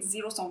 They think it's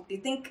zero sum. They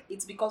think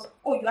it's because,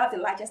 oh, you have the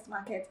largest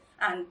market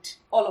and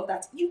all of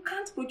that. You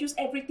can't produce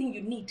everything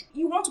you need.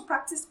 You want to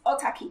practice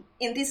autarky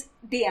in this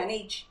day and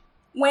age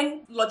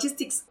when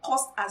logistics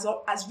cost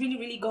has really,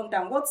 really gone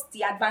down. What's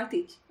the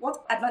advantage?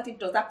 What advantage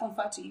does that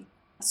confer to you?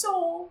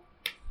 So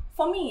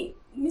for me,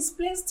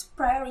 misplaced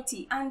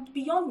priority, and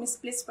beyond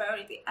misplaced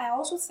priority, I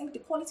also think the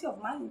quality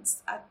of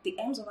minds at the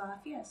ends of our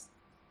affairs.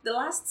 The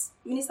last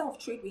Minister of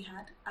Trade we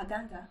had,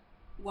 Aganga,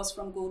 was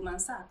from Goldman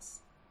Sachs.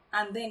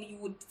 And then you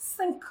would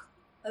think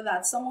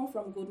that someone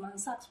from Goldman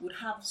Sachs would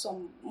have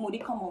some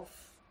modicum of,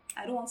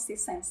 I don't want to say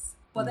sense,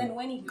 but then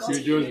when he got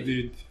You here, just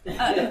did.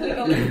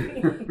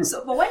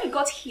 but when he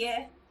got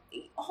here,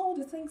 all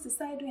the things he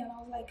started doing, and I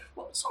was like,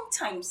 well,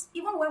 sometimes,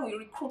 even when we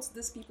recruit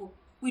these people,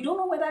 we don't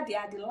know whether they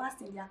are the last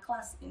in their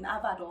class in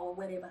Harvard or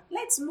whatever.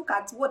 Let's look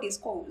at what they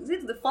score. Is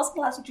it the first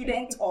class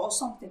student or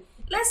something?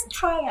 Let's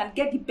try and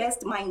get the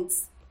best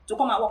minds to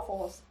come and work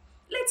for us.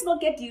 Let's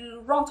not get the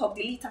runt of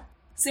the litter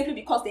simply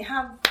because they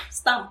have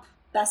stamp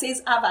that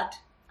says Harvard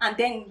and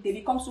then they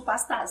become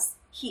superstars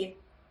here.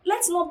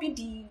 Let's not be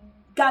the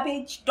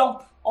garbage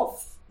dump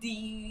of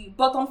the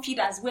bottom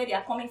feeders where they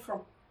are coming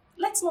from.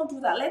 Let's not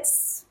do that.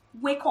 Let's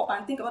wake up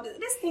and think about it.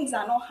 These things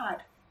are not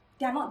hard.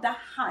 They are not that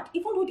hard,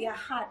 even though they are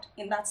hard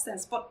in that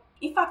sense. But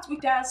in fact,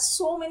 there are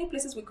so many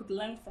places we could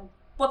learn from.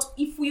 But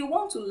if we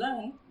want to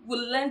learn,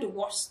 we'll learn the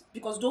worst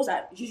because those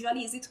are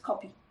usually easy to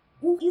copy.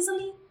 We'll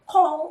easily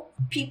call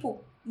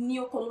people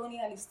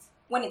neo-colonialists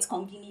when it's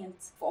convenient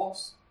for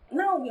us.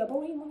 Now we are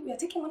borrowing money, we are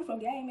taking money from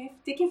the IMF,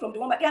 taking from the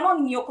one, but they are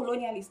not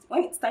neo-colonialists.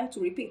 When it's time to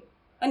repay,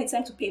 when it's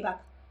time to pay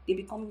back, they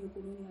become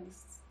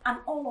neo-colonialists. And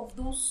all of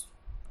those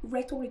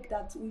rhetoric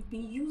that we've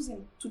been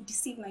using to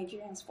deceive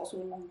Nigerians for so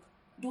long,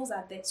 those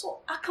are there. So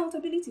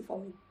accountability for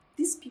me.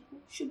 These people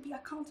should be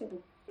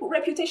accountable.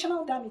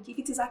 Reputational damage, if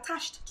it is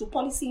attached to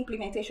policy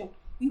implementation,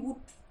 we would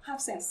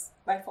have sense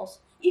by force.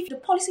 If the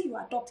policy you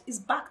adopt is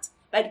backed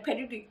by the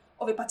pedigree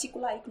of a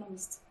particular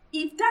economist,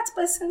 if that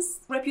person's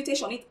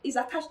reputation is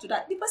attached to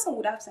that, the person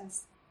would have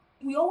sense.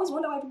 We always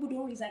wonder why people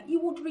don't resign. He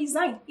would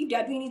resign if they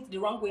are doing it the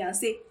wrong way and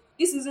say,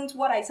 this isn't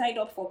what I signed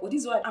up for, but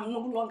this is what I'm no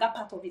longer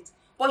part of it.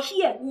 But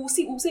here, we'll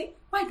say,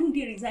 why don't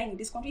they resign in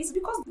this country? It's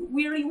because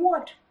we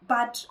reward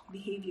bad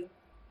behavior.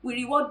 We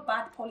reward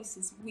bad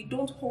policies. We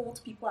don't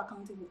hold people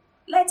accountable.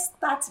 Let's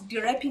start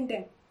direct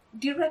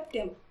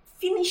them,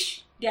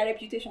 finish their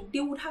reputation. They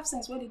would have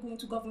sense when they go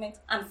into government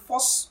and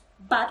force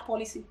bad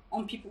policy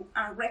on people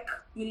and wreck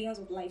millions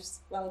of lives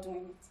while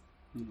doing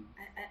it.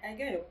 I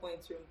get your point,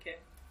 Ronke.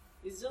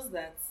 It's just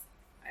that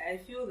I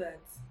feel that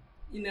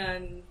in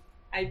an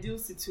ideal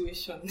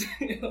situation,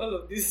 all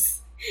of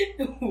this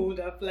would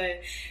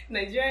apply.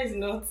 Nigeria is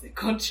not a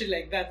country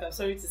like that, I'm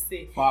sorry to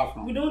say. Far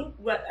from.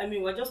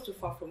 We're just too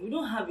far from. We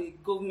don't have a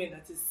government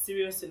that is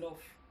serious enough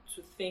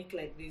to think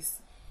like this.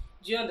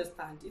 Do you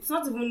understand? It's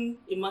not even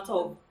a matter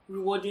of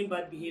rewarding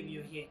bad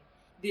behavior here.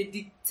 They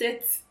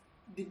dictate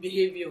the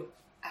behavior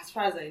as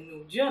far as I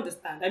know. Do you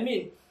understand? I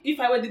mean, if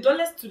I were the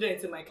dullest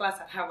student in my class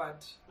at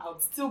Harvard, I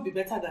would still be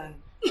better than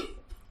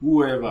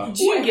Whoever.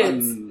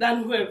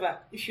 than whoever,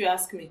 if you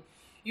ask me.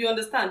 You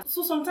understand?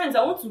 So sometimes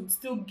I want to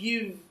still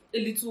give a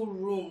little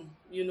room,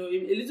 a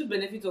little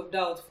benefit of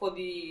doubt for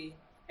the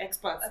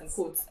experts in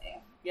quotes.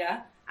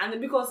 Yeah? And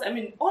because,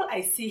 all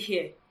I see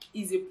here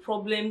is a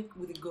problem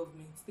with the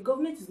government. The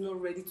government is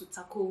not ready to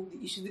tackle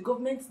the issue. The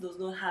government does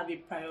not have a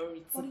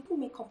priority. But people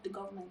make up the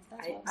government.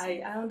 That's what I'm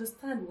saying. I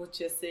understand what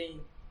you're saying.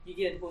 You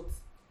get, but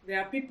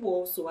there are people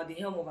also at the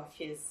helm of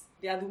affairs.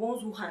 They are the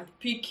ones who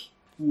handpick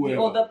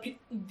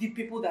the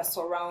people that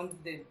surround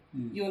them.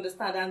 You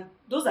understand? And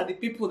those are the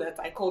people that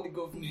I call the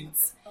government.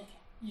 Okay.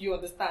 You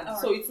understand? Right.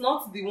 So it's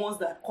not the ones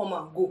that come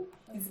and go.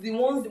 It's the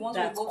ones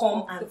that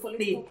come and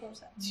stay.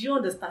 Do you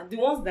understand? The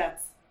ones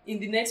that in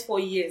the next 4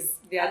 years,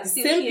 they are the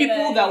same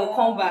people that will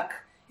come back.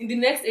 In the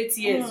next 8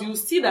 years, you'll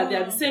see that they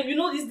are the same.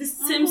 It's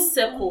the same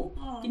circle.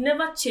 It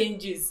never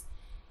changes.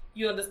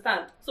 You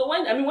understand? So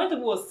when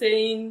people were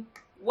saying,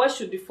 what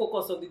should the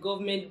focus of the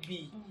government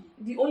be?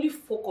 The only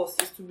focus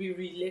is to be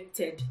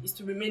re-elected, is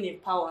to remain in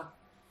power.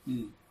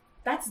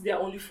 That's their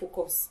only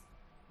focus.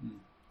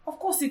 Of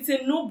course, it's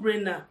a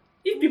no-brainer.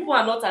 If people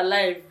are not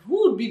alive,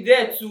 who would be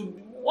there to...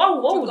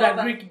 What would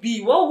that Greek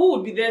be? Who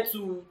would be there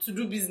to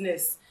do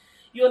business?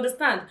 You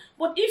understand?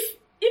 But if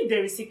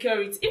there is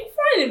security, if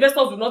foreign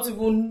investors do not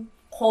even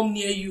come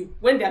near you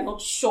when they are not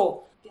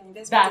sure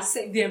that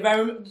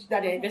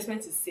their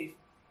investment is safe.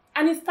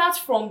 And it starts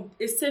from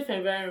a safe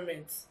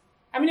environment.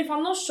 If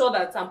I'm not sure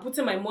that I'm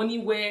putting my money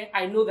where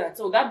I know that,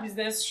 that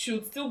business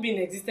should still be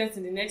in existence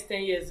in the next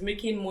 10 years,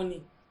 making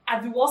money.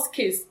 At the worst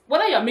case,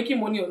 whether you're making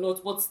money or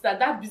not, but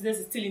that business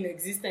is still in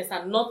existence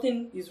and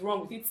nothing is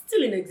wrong with it, it's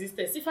still in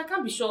existence. If I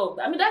can't be sure of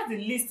that, that's the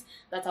least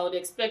that I would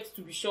expect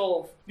to be sure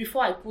of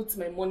before I put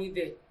my money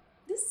there.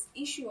 This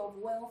issue of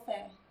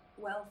welfare,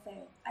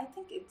 I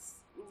think it's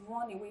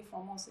run away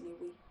from us in a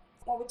way.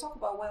 When we talk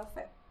about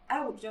welfare,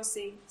 I would just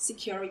say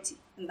security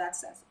in that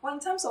sense. But in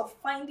terms of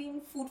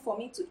finding food for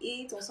me to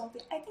eat or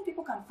something, I think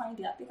people can find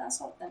it. They can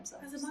sort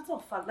themselves. As a matter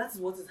of fact, that is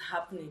what is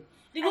happening.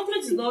 The I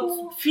government think is not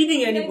people-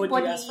 feeding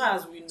anybody as far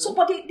as we know. So,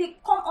 but they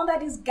come under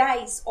this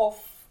guise of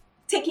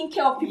taking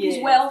care of people's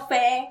Yes.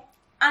 welfare,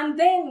 and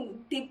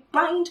then they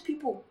bind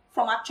people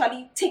from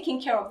actually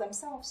taking care of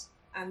themselves.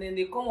 And then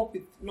they come up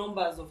with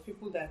numbers of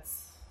people that,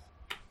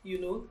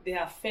 they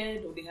have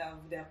fed or they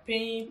are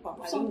paying per- I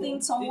don't Something know.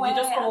 somewhere. They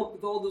just come up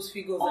with all those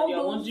figures All and you're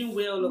those wondering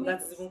where all of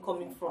that is myths. even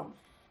coming from.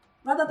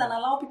 Rather than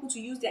allow people to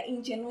use their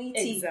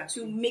ingenuity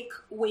Exactly. to make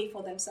way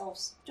for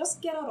themselves. Just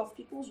get out of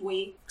people's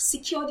way,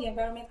 secure the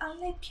environment,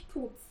 and let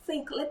people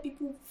think, let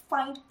people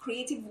find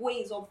creative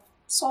ways of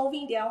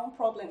solving their own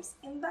problems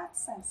in that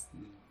sense.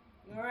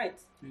 All right.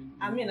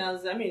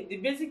 The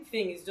basic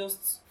thing is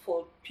just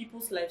for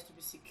people's lives to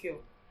be secure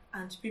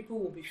and people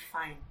will be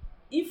fine.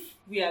 If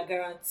we are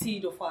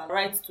guaranteed of our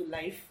right to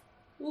life,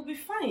 we'll be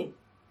fine.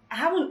 I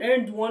haven't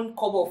earned one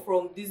kobo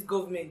from this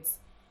government.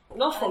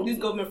 Not from this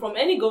government, from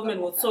any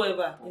government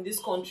whatsoever in this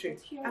country.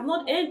 I've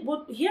not earned,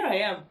 but here I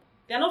am.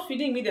 They're not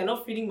feeding me, they're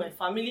not feeding my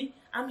family.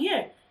 I'm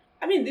here.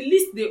 The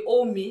least they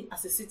owe me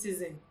as a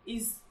citizen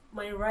is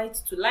my right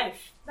to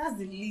life. That's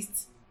the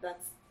least that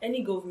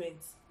any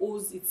government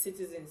owes its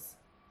citizens.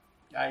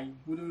 I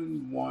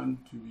wouldn't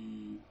want to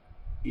be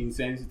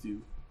insensitive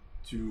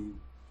to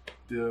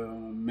the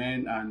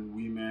men and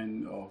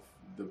women of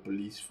the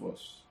police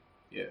force.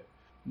 Yeah.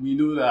 We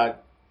know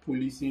that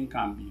policing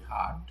can be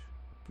hard.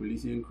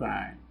 Policing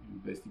crime,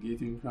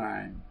 investigating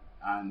crime,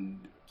 and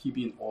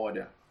keeping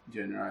order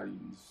generally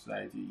in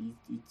society.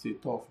 It's a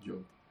tough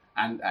job.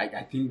 And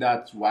I think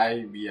that's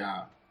why we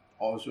are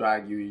also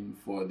arguing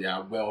for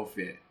their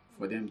welfare,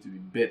 for them to be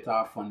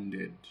better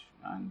funded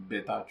and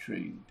better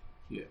trained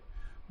here.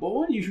 But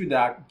one issue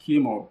that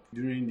came up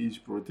during these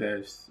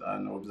protests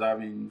and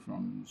observing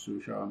from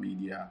social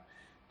media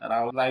that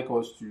I would like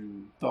us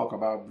to talk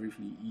about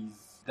briefly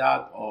is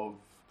that of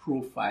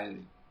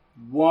profiling.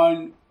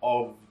 One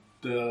of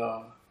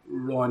the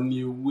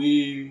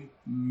runaway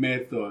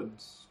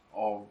methods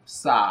of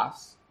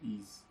SARS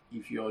is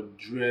if you're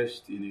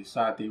dressed in a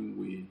certain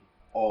way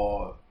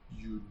or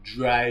you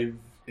drive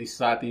a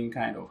certain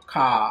kind of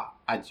car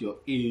at your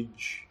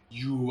age,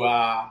 you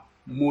are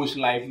most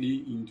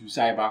likely into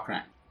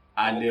cybercrime.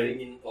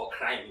 Or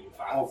crime, in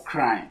fact. Of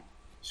crime.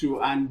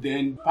 So, and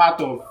then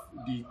part of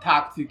the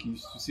tactic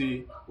is to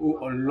say,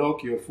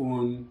 unlock your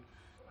phone.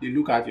 They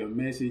look at your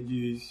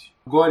messages.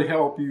 God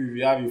help you if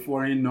you have a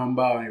foreign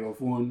number on your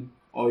phone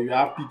or you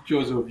have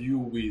pictures of you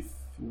with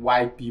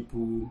white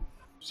people.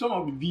 Some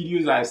of the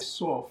videos I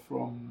saw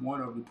from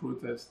one of the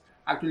protests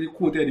actually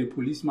quoted a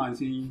policeman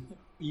saying,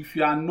 if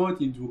you are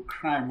not into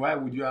crime, why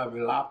would you have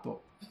a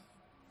laptop?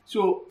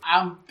 So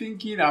I'm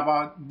thinking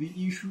about the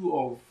issue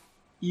of,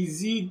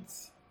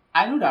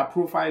 I know that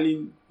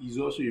profiling is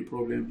also a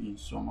problem in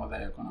some other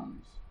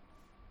economies.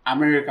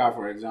 America,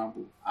 for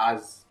example,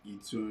 has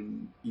its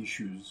own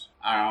issues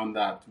around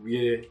that,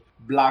 where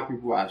black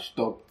people are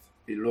stopped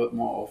a lot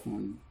more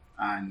often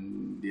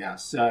and they are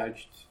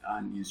searched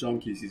and in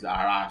some cases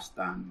harassed,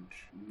 and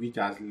which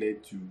has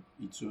led to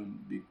its own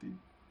big thing.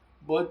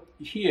 But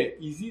here,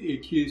 is it a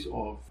case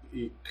of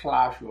a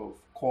clash of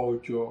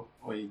culture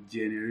or a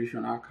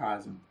generational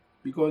chasm?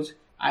 Because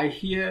I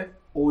hear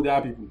older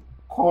people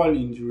call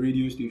into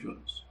radio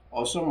stations,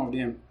 or some of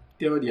them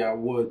tell their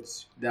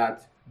words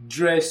that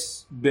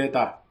dress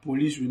better,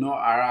 police will not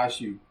harass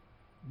you.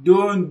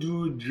 Don't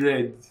do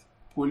dreads,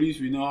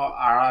 police will not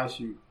harass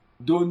you.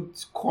 Don't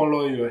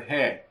color your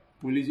hair,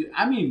 police.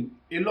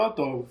 A lot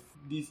of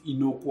these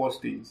innocuous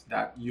things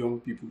that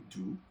young people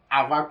do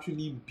have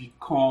actually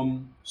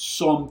become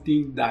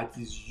something that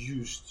is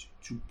used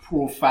to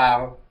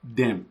profile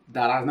them,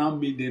 that has now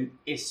made them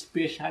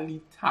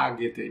especially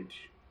targeted.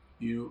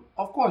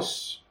 Of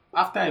course,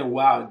 after a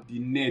while, the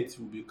net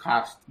will be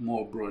cast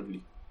more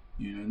broadly.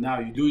 Now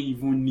you don't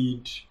even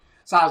need,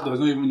 SARS does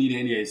not even need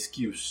any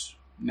excuse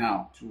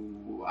now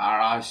to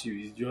harass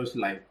you. It's just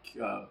like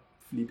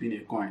flipping a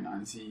coin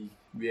and see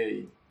where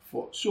it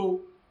falls. So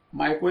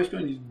my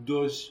question is,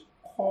 does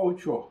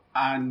culture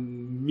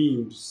and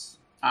memes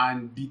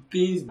and the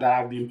things that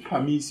have been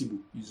permissible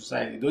in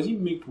society, does it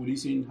make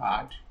policing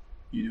hard?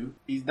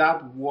 Is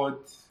that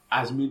what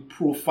has made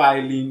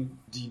profiling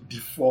the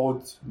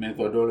default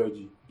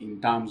methodology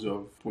in terms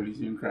of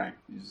policing crime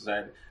in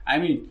society? I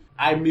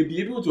may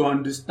be able to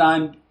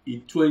understand a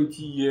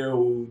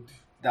 20-year-old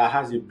that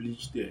has a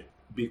bleach there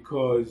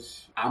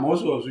because I'm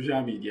also on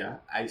social media.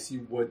 I see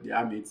what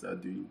their mates are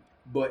doing.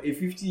 But a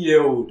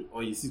 50-year-old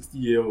or a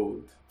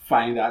 60-year-old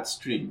find that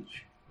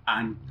strange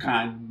and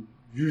can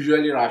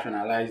usually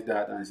rationalize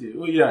that and say,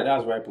 oh yeah,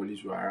 that's why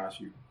police will harass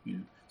you.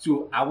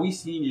 So are we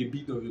seeing a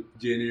bit of a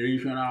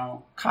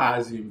generational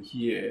chasm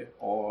here,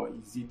 or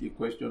is it a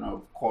question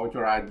of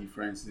cultural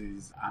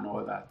differences and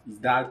all that? Is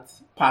that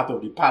part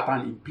of the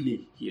pattern in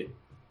play here?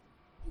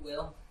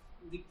 Well,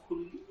 the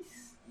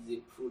police is a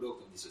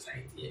product of the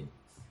society.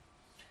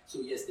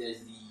 So yes,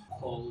 there's the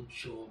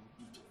culture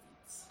bit of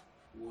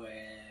it,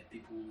 where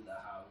people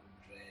that have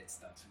dreads,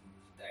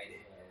 tattoos, dyed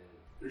hair,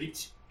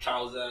 ripped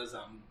trousers,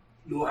 and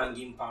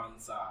low-hanging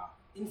pants are.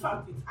 In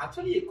fact, it's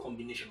actually a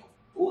combination of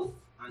both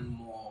and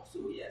more.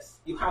 So yes,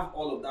 you have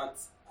all of that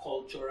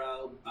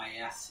cultural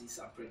biases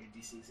and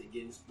prejudices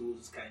against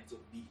those kinds of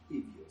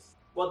behaviors.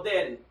 But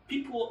then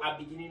people are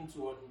beginning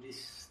to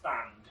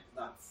understand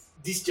that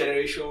this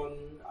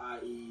generation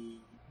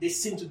they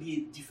seem to be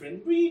a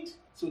different breed.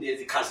 So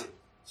there's a chasm.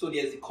 So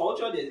there's a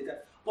culture,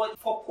 but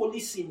for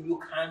policing,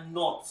 you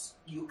cannot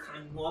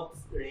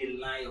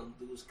rely on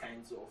those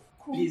kinds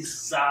of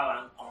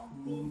bizarre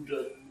and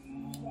crude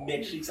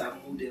metrics and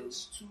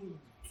models to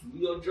do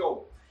your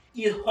job.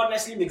 It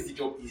honestly makes the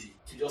job easy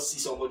to just see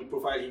somebody,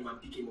 profile him,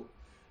 and pick him up.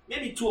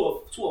 Maybe two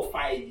of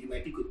five, you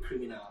might pick a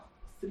criminal.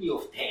 3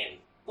 of 10,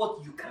 but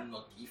you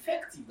cannot be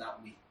effective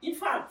that way. In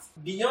fact,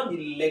 beyond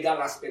the legal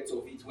aspects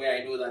of it, where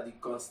I know that the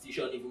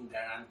Constitution even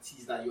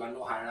guarantees that you are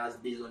not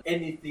harassed based on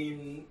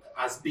anything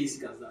as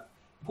basic as that,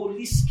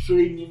 police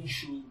training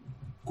should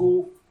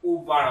go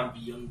over and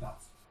beyond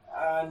that.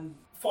 And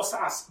for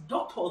SARS,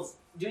 doctors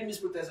during this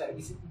protest,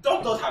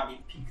 doctors have been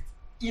picked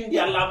in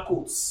their lab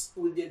coats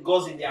with their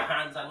guns in their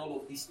hands and all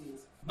of these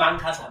things.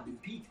 Bankers have been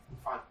picked, in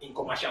fact, in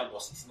commercial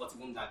buses, not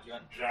even that you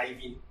are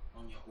driving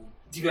on your own.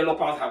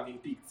 Developers have been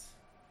picked.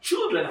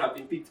 Children have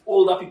been picked.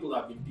 Older people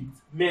have been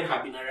picked. Men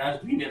have been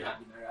harassed. Women have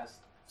been harassed.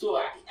 So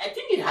I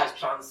think it has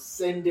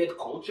transcended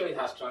culture. It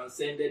has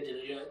transcended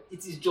generation.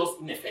 It is just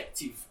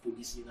ineffective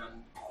policing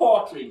and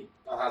poor training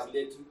that has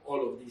led to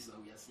all of this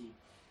that we are seeing.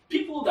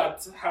 People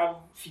that have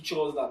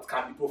features that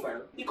can be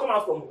profiled, they come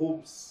out from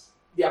homes.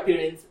 Their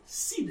parents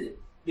see them.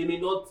 They may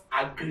not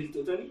agree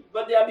totally,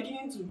 but they are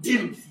beginning to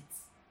deal with it.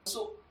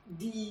 So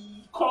the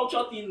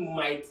culture thing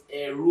might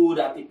erode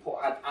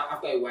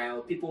after a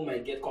while. People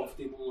might get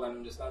comfortable and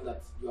understand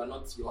that you are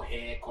not your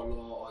hair color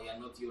or you are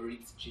not your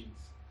ripped jeans.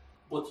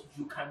 But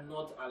you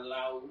cannot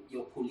allow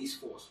your police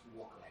force to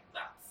work like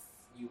that.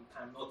 You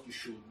cannot, you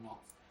should not.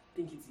 I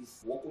think it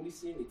is war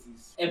policing, it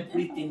is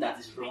everything that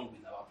is wrong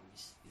with our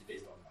police is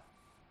based on that.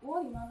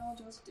 What Emmanuel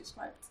just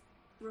described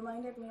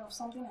reminded me of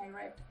something I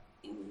read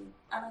in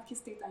Anarchy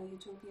State and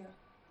Utopia,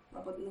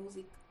 Robert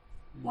Nozick,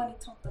 when he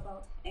talked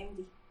about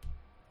envy.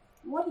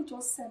 What he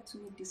just said to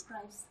me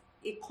describes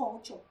a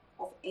culture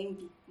of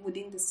envy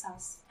within the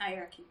SARS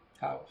hierarchy.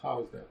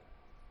 How is that?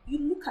 You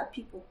look at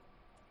people,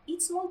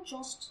 it's not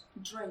just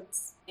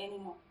dreads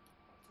anymore.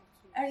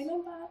 I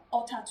remember,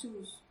 or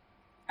tattoos.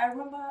 I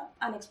remember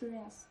an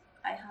experience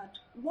I had.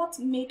 What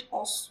made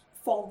us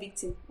fall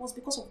victim was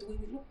because of the way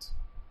we looked.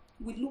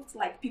 We looked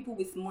like people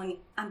with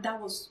money, and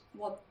that was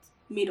what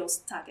made us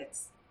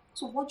targets.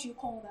 So what do you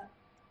call that?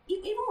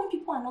 Even when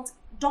people are not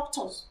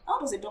doctors, how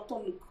does a doctor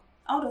look?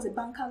 How does a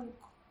banker look?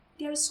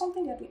 There is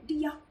something they're doing. The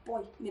young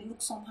boy may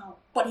look somehow,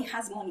 but he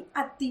has money.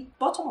 At the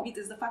bottom of it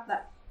is the fact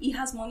that he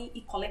has money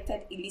he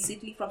collected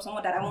illicitly from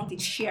someone that I want a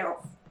share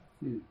of.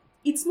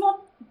 It's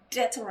not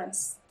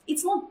deterrence.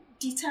 It's not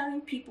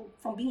deterring people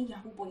from being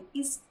Yahoo boy.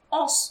 It's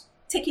us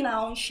taking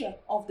our own share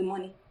of the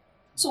money.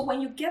 So when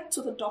you get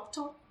to the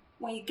doctor,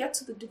 when you get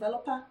to the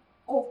developer,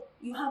 oh,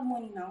 you have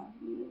money now.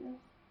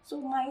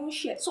 So my own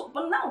share. So,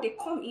 but now they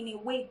come in a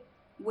way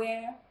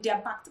where they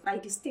are backed by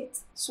the state,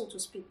 so to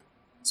speak.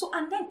 So,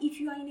 and then if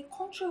you are in a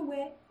country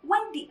where,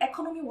 when the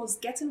economy was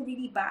getting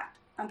really bad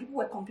and people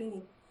were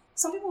complaining,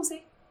 some people will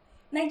say,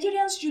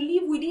 Nigerians should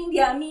live within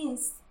their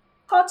means.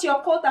 Cut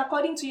your coat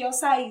according to your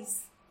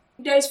size.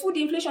 There is food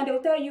inflation, they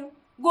will tell you,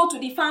 go to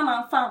the farm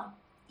and farm.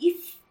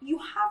 If you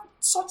have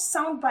such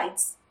sound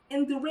bites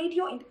in the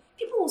radio,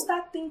 people will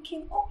start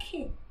thinking,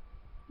 okay,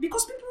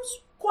 because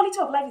people's quality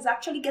of life is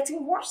actually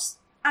getting worse.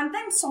 And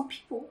then some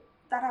people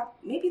that are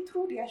maybe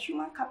through their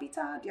human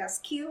capital, their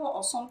skill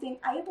or something,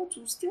 are able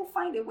to still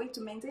find a way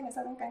to maintain a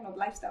certain kind of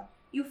lifestyle.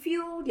 You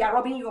feel they are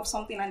robbing you of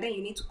something and then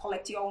you need to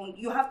collect your own.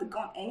 You have the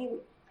gun anyway,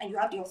 and you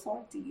have the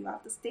authority, you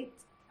have the state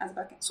as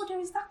back end. So there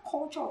is that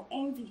culture of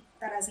envy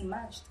that has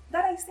emerged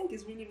that I think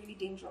is really, really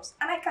dangerous.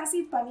 And I can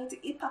see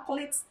it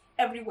percolates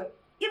everywhere.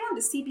 Even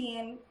the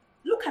CBN,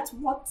 look at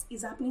what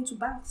is happening to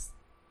banks.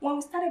 When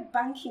we started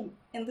banking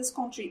in this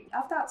country,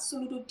 after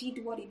Soludo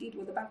did what he did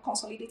with the bank,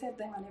 consolidated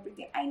them and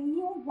everything, I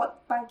knew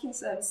what banking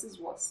services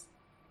was.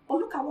 But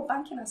look at what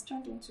banking has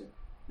turned into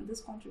in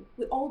this country,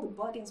 with all the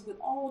burdens, with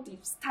all the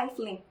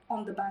stifling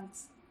on the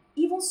banks.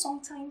 Even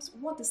sometimes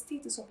what the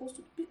state is supposed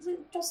to do,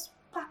 just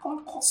pack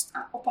on cost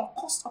upon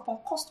cost upon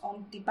cost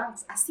on the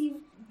banks, as if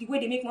the way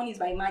they make money is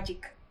by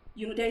magic.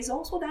 You know, there is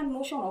also that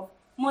notion of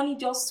money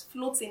just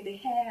floats in the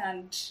air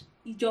and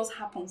it just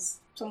happens.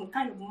 Some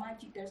kind of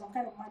magic, there's some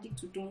kind of magic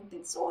to doing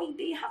things. So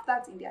they have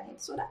that in their head.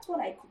 So that's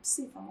what I could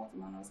see from what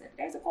Emmanuel said.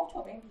 There's a culture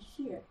of envy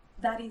here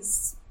that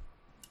is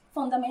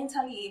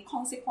fundamentally a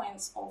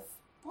consequence of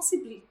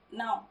possibly,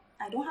 now,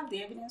 I don't have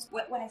the evidence.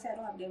 When I say I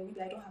don't have the evidence,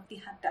 maybe I don't have the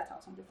hard data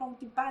or something, from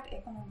the bad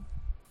economy.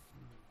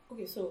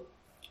 Okay, so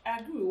I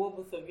agree with what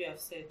both of you have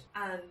said.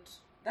 And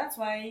that's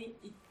why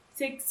it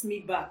takes me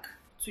back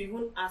to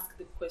even ask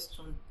the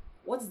question,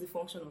 what is the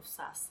function of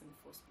SARS in the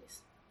first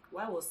place?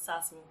 Why was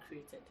SARS even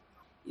created?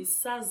 Is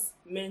SARS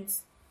meant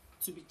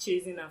to be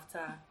chasing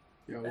after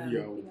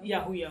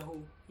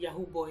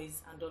Yahoo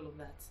boys and all of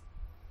that.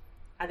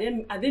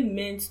 Are they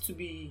meant to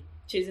be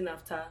chasing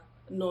after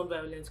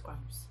non-violent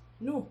crimes?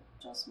 No.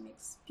 Just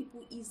makes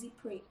people easy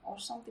prey or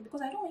something,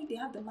 because I don't know if they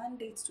have the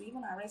mandate to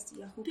even arrest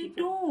Yahoo They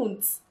people.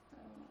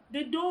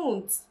 They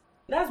don't.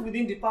 That's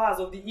within the powers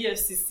of the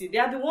EFCC. They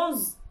are the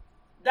ones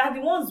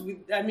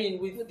with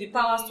the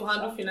powers to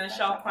handle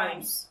financial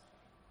crimes.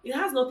 It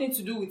has nothing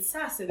to do with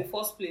SARS in the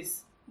first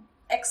place.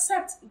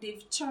 Except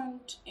they've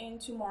turned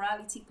into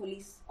morality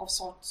police of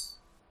sorts.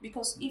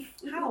 Because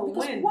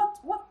When?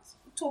 What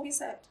Toby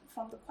said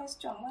from the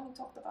question when he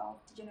talked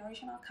about the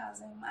generational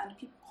chasm and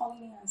people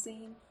calling in and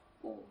saying,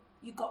 "Oh,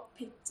 you got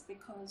picked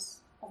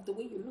because of the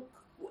way you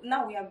look."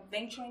 Now we are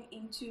venturing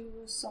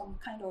into some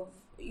kind of,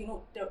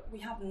 we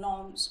have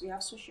norms, we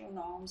have social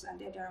norms, and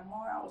there are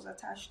morals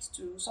attached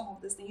to some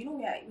of this thing.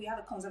 We have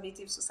a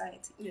conservative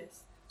society.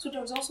 Yes. So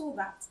there's also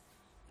that.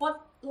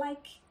 But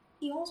like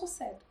he also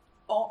said,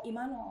 or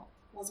Emmanuel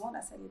was one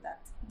that said it,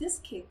 that these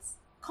kids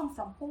come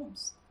from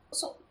homes.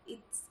 So it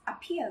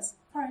appears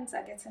parents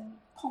are getting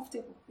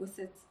comfortable with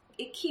it.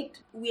 A kid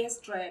wears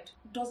dread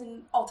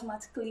doesn't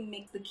automatically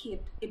make the kid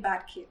a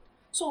bad kid.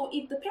 So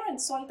if the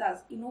parents saw it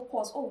as,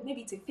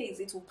 maybe it's a phase,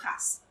 it will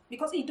pass.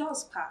 Because it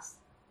does pass.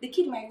 The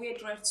kid might wear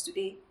dreads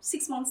today.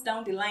 6 months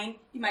down the line,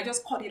 he might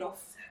just cut it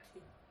off.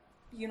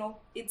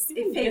 It's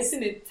Even a phase.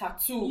 getting a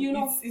tattoo,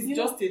 it's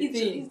just a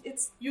thing.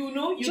 You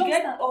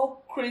get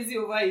all crazy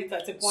over it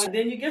at a point,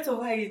 then you get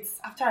over it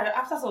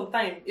after some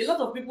time. A lot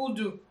of people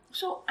do.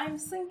 So I'm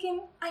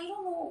thinking, I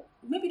don't know,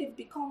 maybe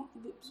they've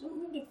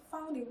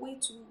found a way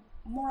to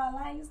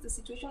moralize the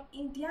situation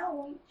in their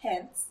own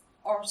heads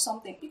or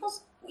something.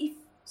 Because if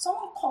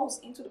someone calls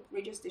into the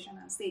radio station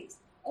and says,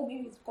 "Oh,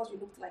 maybe it's because you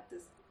looked like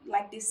this,"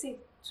 like they say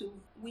to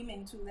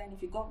women too, then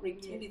if you got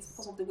raped, maybe it's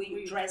because of the way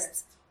you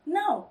dressed.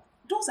 Now,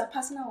 those are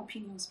personal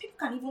opinions. People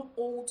can even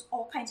hold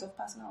all kinds of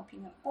personal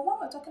opinions. But when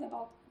we're talking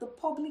about the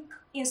public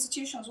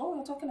institutions, when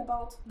we're talking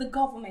about the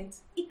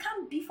government, it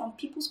can't be from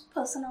people's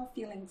personal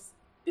feelings.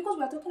 Because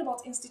we're talking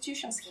about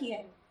institutions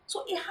here.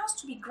 So it has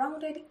to be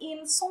grounded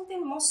in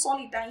something more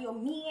solid than your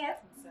mere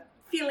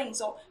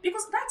feelings.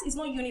 Because that is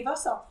not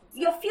universal.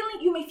 Your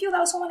feeling, you may feel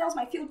that someone else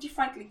might feel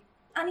differently.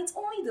 And it's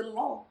only the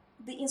law,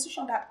 the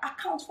institution that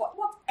accounts for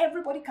what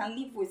everybody can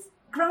live with,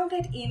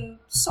 grounded in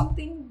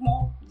something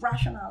more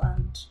rational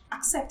and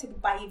acceptable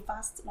by a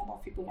vast number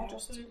of people, not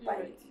just by a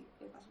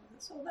person.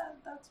 So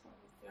that's what.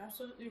 You're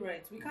absolutely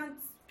right. We can't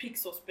pick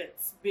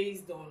suspects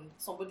based on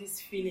somebody's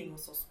feeling or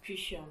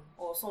suspicion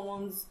or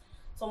someone's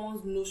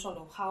notion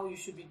of how you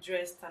should be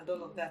dressed and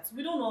all of that.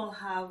 We don't all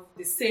have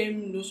the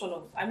same notion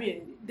of,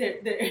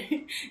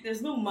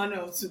 there's no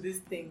manual to these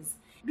things.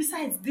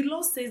 Besides, the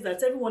law says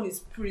that everyone is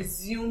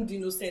presumed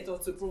innocent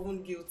until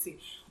proven guilty.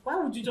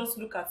 Why would you just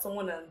look at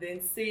someone and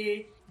then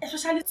say,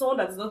 especially someone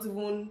that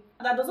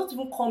does not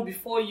even come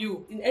before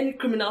you in any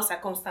criminal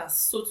circumstance,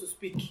 so to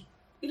speak?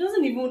 It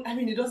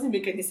doesn't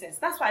make any sense.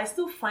 That's why I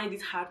still find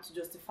it hard to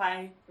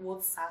justify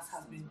what SARS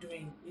has been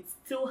doing. It's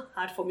still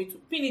hard for me to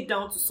pin it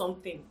down to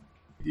something.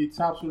 It's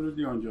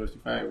absolutely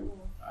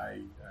unjustifiable.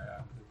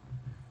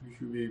 We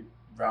should be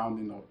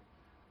rounding up.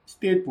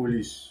 State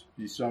police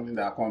is something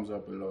that comes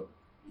up a lot.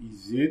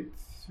 Is it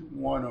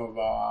one of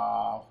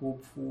our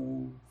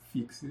hopeful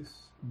fixes?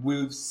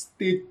 Will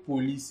state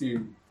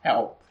policing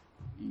help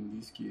in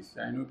this case?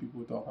 I know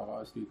people talk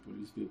about state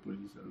police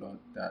a lot.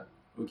 That,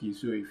 okay,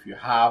 so if you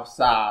have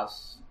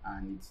SARS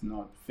and it's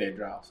not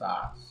federal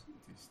SARS,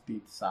 it's a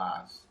state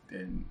SARS,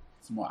 then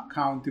it's more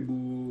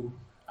accountable,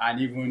 and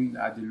even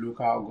at the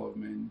local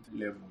government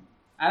level.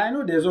 And I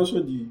know there's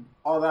also the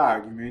other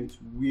argument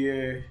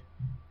where,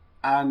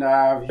 and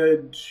I've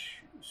heard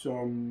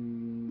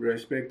some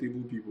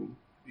respectable people,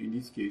 in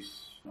this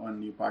case,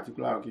 on a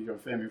particular occasion,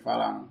 Femi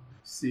Falana,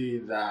 say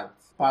that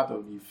part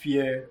of the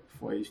fear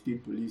for a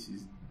state police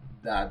is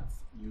that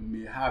you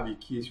may have a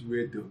case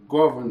where the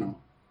governor,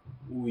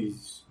 who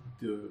is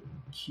the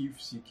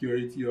chief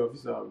security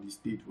officer of the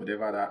state,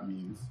 whatever that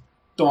means,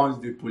 turns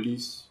the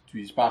police to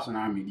his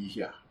personal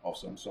militia of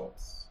some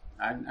sorts.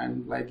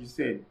 And like you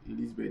said,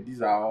 Elizabeth,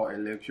 these are all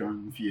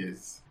election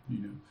fears,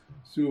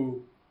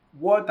 So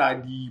what are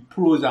the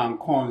pros and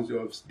cons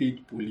of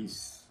state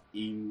police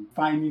in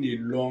finding a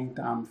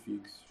long-term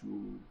fix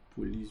to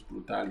police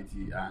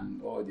brutality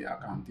and all the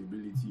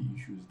accountability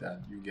issues that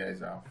you guys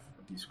have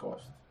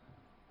discussed?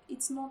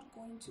 It's not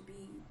going to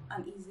be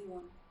an easy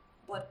one,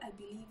 but I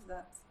believe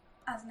that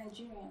as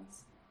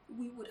Nigerians,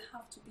 we would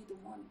have to be the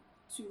one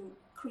to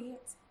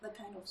create the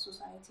kind of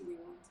society we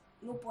want.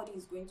 Nobody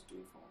is going to do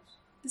it for us.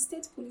 The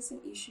state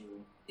policing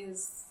issue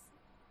is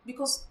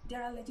because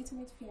there are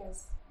legitimate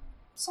fears.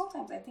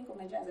 Sometimes I think of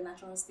Nigeria as a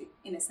natural state,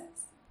 in a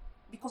sense,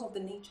 because of the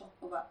nature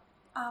of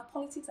our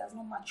politics has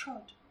not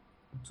matured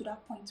to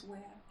that point where,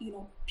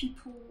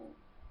 people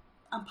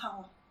and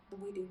power, the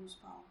way they use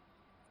power.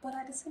 But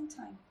at the same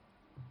time,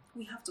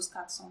 we have to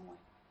start somewhere.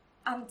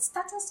 And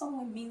starting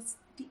somewhere means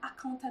the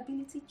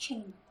accountability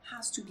chain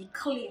has to be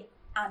clear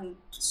and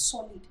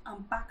solid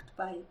and backed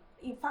by,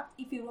 in fact,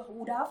 if you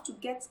would have to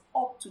get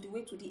up to the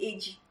way to the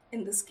AG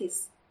in this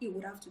case, it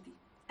would have to be.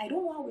 I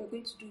don't know how we're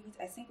going to do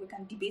it. I think we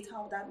can debate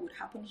how that would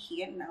happen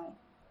here now.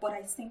 But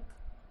I think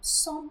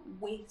some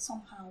way,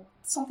 somehow,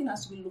 something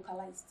has to be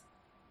localized.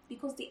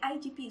 Because the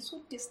IGP is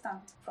so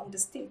distant from the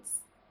states.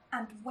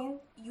 And when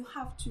you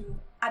have to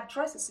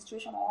address a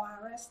situation or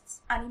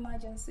arrest an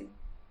emergency,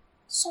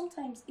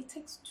 sometimes it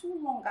takes too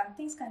long and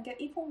things can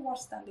get even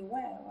worse than they were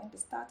when they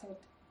started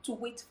to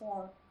wait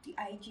for the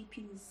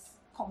IGP's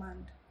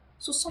command.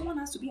 So someone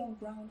has to be on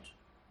ground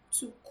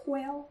to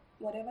quell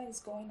whatever is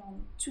going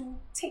on, to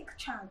take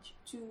charge,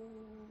 to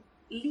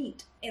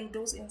lead in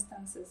those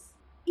instances.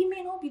 It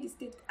may not be the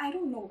state. I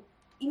don't know.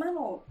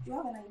 Emmanuel, do you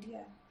have an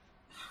idea?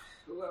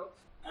 Well,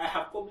 I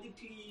have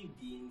publicly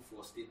been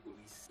for state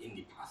police in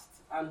the past,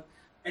 and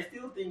I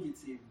still think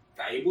it's a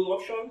viable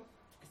option.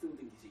 I still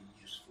think it's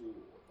a useful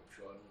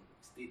option.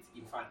 State,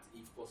 in fact,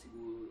 if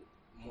possible,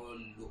 more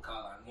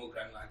local and more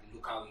granular at the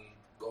local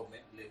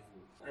government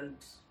level. And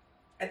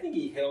I think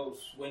it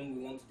helps when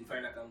we want to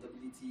define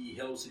accountability. It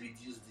helps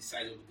reduce the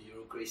size of the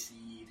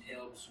bureaucracy. It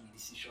helps with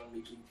decision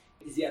making.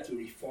 It's easier to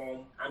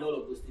reform and all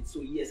of those things.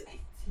 So yes, I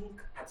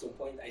think at some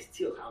point I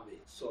still have a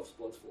soft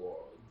spot for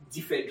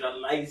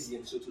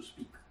defederalizing, so to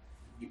speak,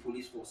 the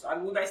police force.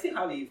 And would I still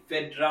have a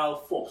federal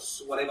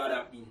force, whatever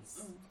that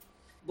means?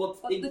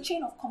 But the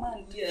chain of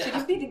command, should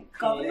it be the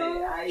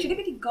governor? Should it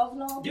be the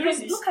governor?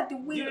 Because look at the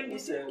way during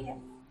this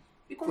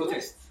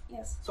protest,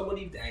 yes,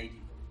 somebody died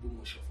in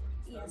Ogbomoso,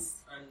 for instance.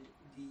 Yes. And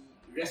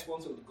the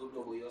response of the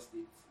governor of Oyo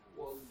State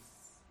was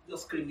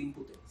just screaming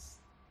impotence.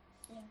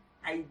 Yeah.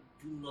 I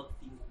do not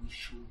think we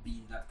should be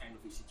in that kind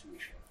of a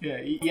situation.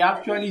 Yeah, he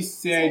actually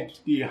said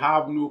they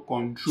have no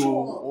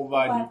control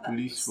over the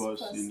police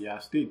force in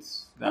their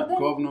states. That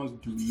governors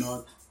do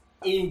not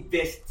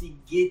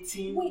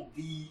investigating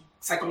the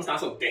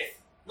circumstance of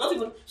death. Not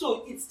even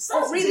so. It's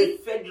really a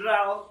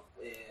federal.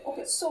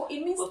 Okay, so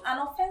it means an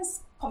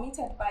offense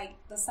committed by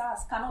the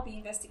SARS cannot be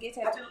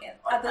investigated at the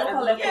at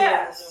local level.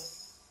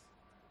 Yes,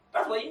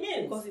 that's what it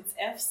means. Because it's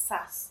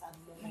FSAS at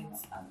the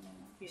moment.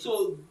 Yes.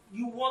 So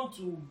you want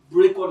to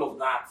break all of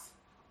that.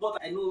 But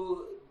I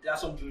know there are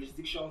some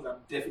jurisdictions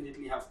that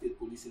definitely have state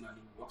policing and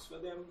it works for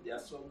them. There are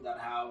some that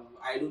have,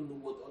 I don't know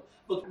what,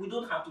 but we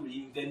don't have to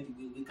reinvent the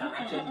wheel. We can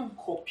actually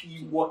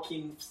copy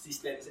working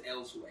systems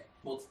elsewhere.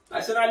 But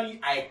personally,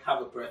 I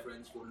have a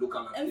preference for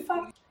local and state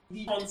police.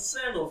 The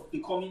concern of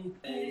becoming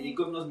a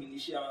governor's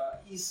militia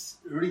is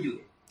real.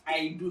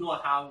 I do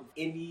not have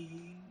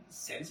any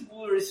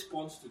sensible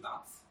response to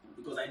that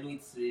because I know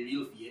it's a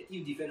real fear.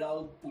 If the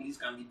federal police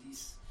can be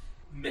this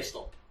messed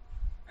up,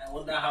 I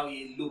wonder how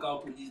a local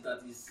police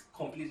that is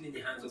completely in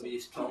the hands of a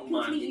strong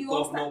man, a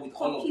governor with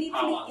all of the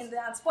powers. In the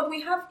hands. But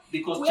we have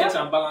checks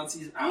and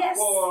balances are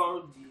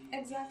for the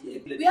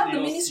exactly. We have the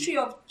Ministry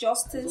of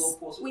Justice.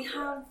 We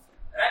have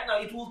right now.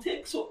 It will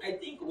take. So I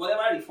think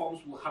whatever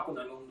reforms will happen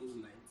along those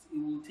lines, it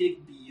will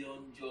take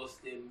beyond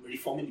just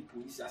reforming the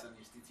police as an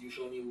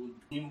institution. It will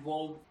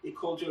involve a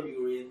cultural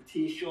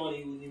reorientation.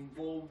 It will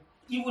involve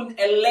even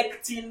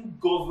electing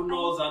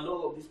governors and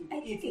all of these people.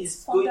 I think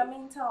it's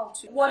fundamental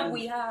to what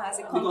we are as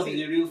a country. Because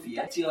it's a real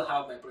fear. I still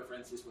have my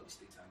preferences for the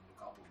state and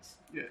local police.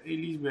 Yeah,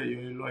 Elizabeth,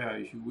 you're a lawyer.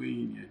 You should weigh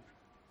in here.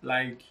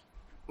 Like,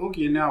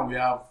 okay, now we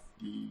have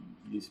the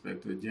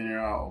Inspector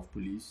General of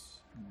Police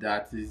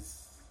that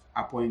is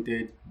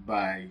appointed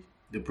by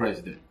the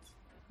president.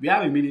 We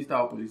have a Minister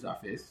of Police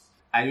Affairs.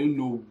 I don't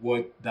know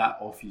what that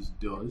office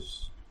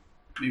does.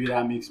 Maybe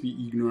that makes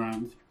me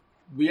ignorant.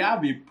 We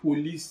have a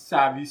Police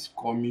Service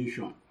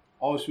Commission,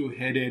 also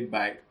headed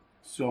by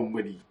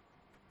somebody.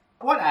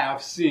 What I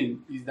have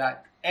seen is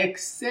that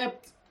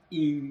except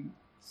in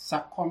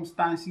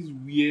circumstances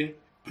where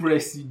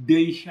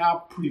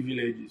presidential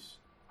privileges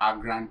are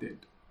granted,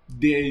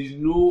 there is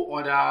no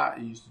other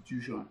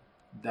institution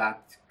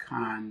that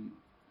can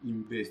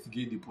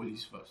investigate the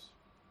police force.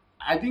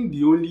 I think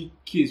the only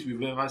case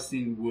we've ever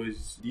seen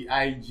was the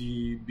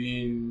IG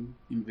being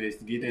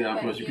investigated and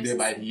prosecuted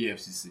by the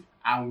EFCC.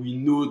 And we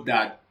know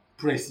that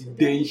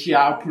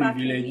presidential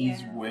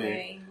privileges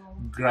were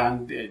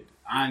granted.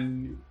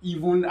 And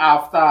even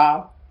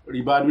after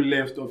Ribadu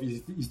left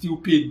office, he still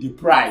paid the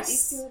price. He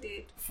still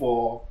did.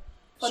 For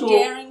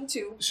daring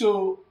to.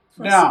 So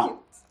now,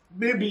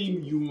 maybe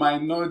you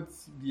might not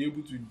be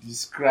able to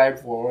describe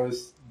for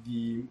us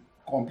the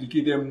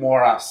complicated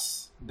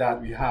morass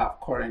that we have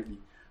currently.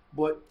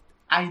 But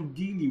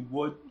ideally,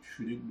 what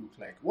should it look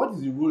like? What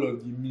is the role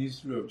of the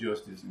Ministry of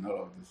Justice in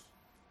all of this?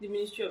 The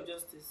Ministry of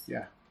Justice?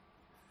 Yeah.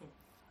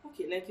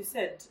 Okay, like you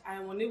said, I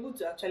am unable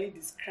to actually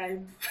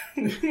describe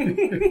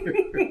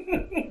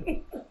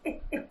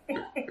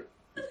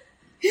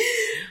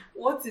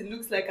what it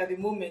looks like at the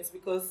moment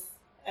because,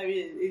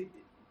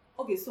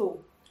 okay,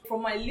 so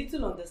from my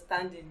little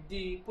understanding,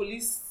 the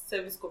Police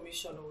Service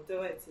Commission or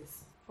whatever it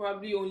is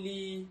probably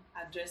only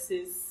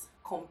addresses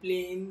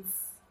complaints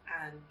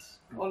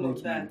and all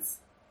of that,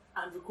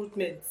 and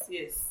recruitment,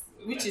 yes,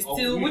 which we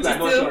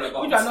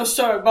are not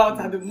sure about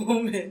at the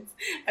moment.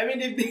 I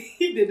mean,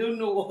 if they don't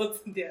know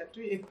what they are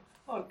doing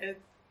on earth,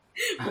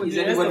 is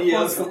anybody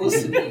else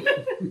supposed to know?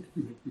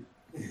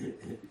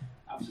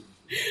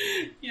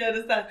 Absolutely. You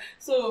understand?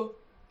 So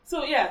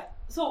yeah.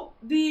 So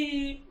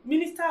the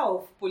Minister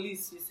of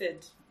Police, you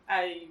said,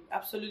 I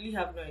absolutely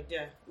have no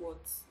idea what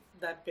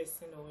that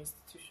person or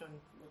institution,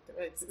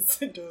 whatever it is,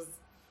 does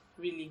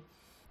really.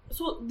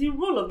 So the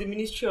role of the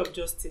Ministry of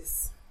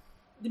Justice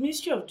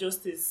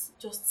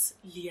just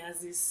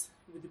liaises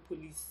with the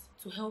police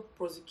to help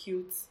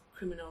prosecute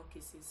criminal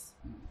cases.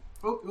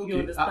 Okay. You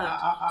understand?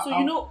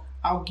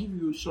 I'll give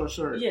you.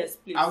 Sorry. Yes,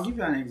 please. I'll give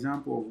you an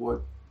example of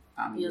what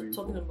I'm You're going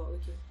talking for. about.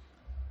 Okay.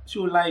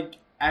 So, like,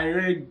 I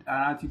read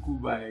an article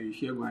by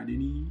Segun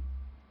Adeni,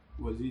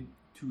 was it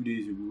 2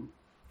 days ago?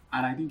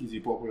 And I think it's a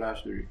popular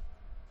story,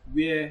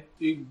 where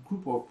a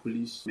group of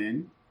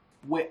policemen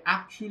were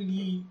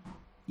actually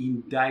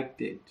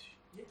indicted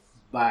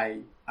by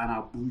an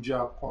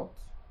Abuja court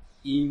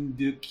in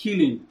the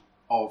killing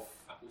of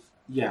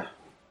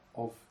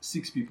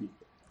 6 people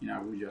in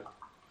Abuja.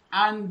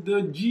 And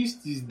the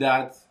gist is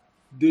that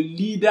the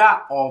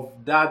leader of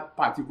that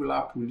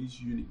particular police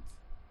unit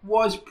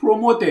was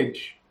promoted.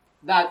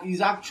 That is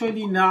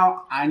actually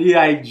now an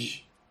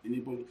AIG in the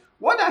police.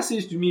 What that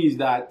says to me is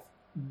that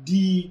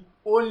the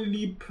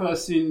only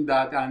person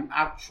that can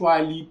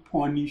actually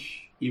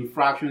punish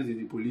infractions in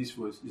the police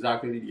force is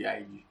actually the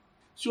IG.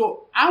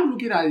 So I'm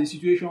looking at a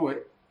situation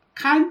where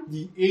can't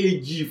the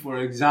AG, for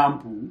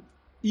example,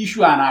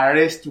 issue an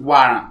arrest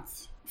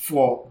warrant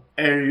for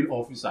erring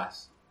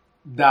officers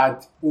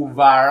that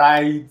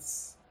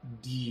overrides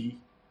the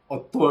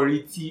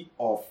authority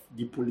of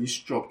the police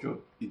structure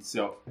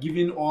itself,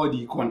 given all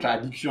the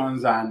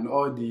contradictions and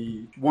all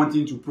the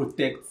wanting to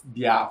protect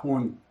their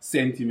own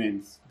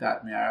sentiments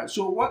that may arise.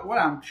 So what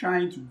I'm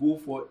trying to go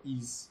for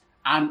is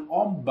an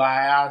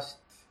unbiased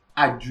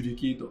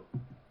adjudicator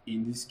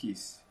in this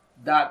case.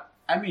 That,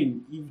 I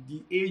mean, if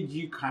the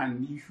AG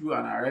can issue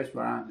an arrest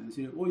warrant and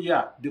say, oh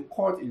yeah, the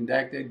court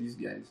indicted these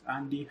guys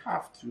and they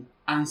have to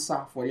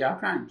answer for their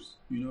crimes,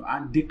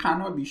 and they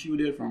cannot be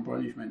shielded from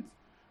punishment,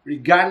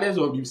 regardless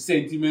of the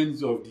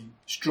sentiments of the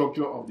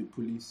structure of the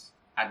police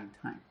at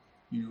the time.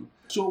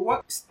 So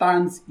what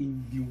stands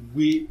in the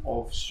way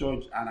of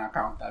such an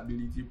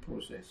accountability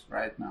process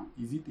right now?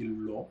 Is it a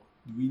law?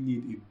 Do we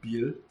need a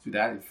bill to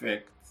that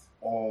effect?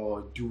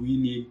 Or do we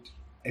need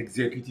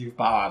executive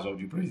powers of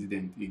the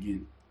president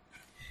again?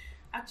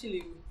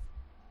 Actually,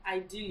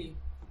 ideally,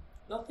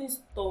 nothing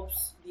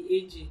stops the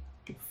AG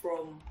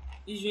from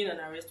issuing an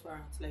arrest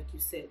warrant, like you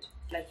said,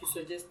 like you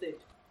suggested.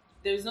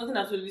 There is nothing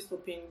absolutely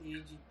stopping the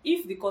AG.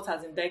 If the court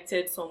has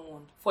indicted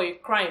someone for a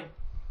crime,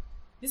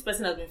 this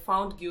person has been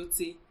found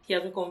guilty, he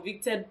has been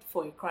convicted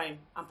for a crime,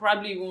 and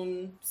probably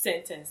even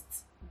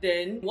sentenced,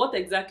 then what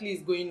exactly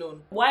is going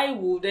on? Why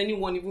would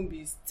anyone even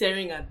be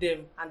staring at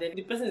them and then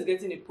the person is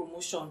getting a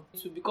promotion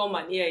to become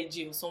an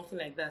AIG or something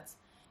like that?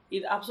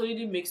 It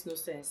absolutely makes no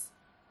sense.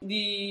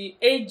 The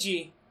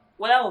AG,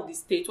 whether of the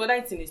state, whether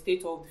it's in a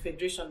state or the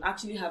federation,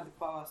 actually have the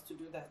powers to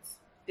do that.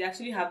 They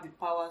actually have the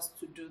powers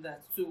to do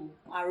that, to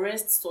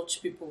arrest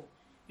such people.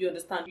 You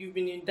understand? You've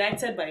been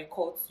indicted by a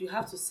court, you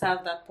have to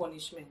serve that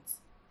punishment.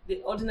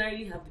 They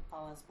ordinarily have the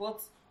powers,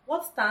 but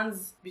what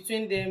stands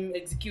between them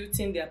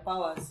executing their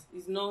powers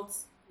is not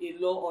a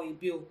law or a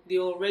bill. They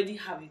already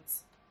have it.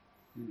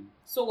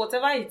 So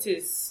whatever it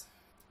is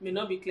may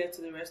not be clear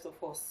to the rest of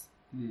us,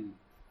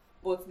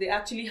 but they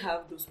actually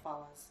have those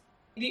powers.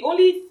 The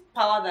only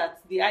power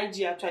that the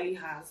IG actually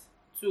has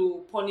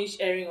to punish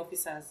erring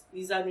officers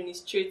is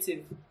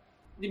administrative.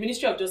 The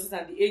Ministry of Justice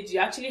and the AG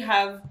actually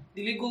have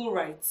the legal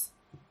rights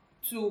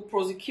to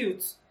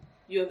prosecute.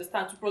 You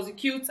understand? To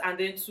prosecute and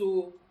then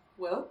to,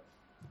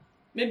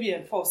 maybe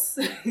enforce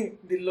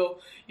the law.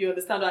 You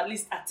understand? Or at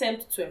least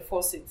attempt to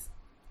enforce it.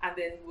 And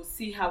then we'll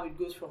see how it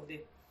goes from there.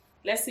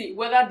 Let's see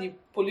whether the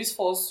police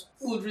force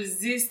would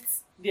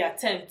resist the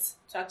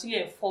attempt to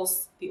actually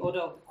enforce the order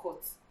of the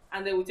court.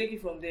 And then we'll take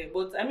it from there.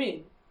 But, I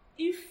mean,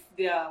 if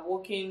they are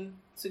working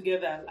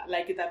together,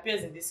 like it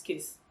appears in this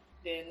case,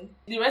 then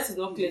the rest is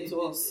not clear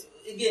to us.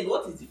 Again,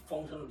 what is the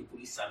function of the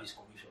Police Service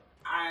Commission?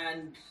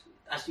 And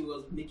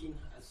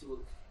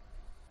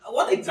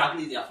what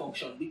exactly is their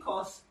function?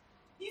 Because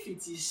if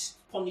it is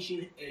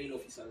punishing erring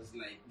officers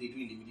like they do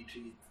in the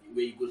military,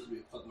 where you go through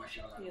a court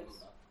martial and all of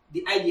that,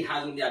 the IG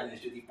has only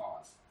administrative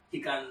powers. He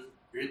can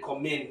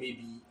recommend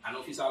maybe an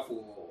officer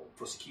for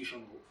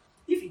prosecution.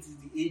 If it is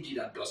the AG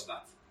that does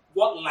that,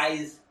 what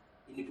lies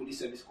in the Police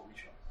Service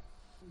Commission?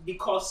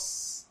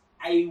 Because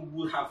I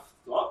would have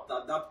thought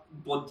that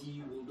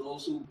body would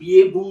also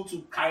be able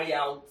to carry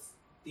out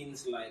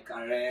things like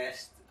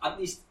arrest, at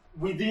least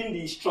within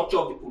the structure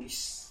of the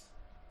police,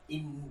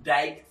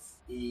 indict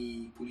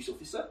a police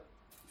officer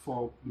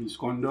for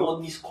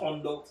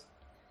misconduct,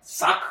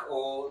 sack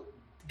or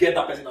get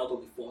that person out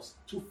of the force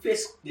to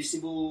face the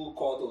civil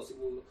court or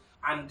civil,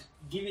 and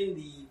giving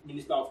the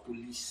Minister of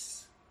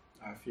Police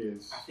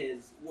Affairs,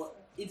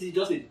 it is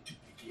just a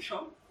duplication.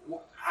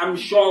 I'm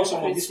sure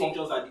some of these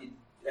functions are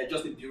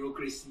just a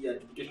bureaucracy, a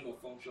duplication of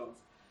functions,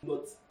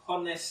 but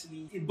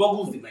honestly, it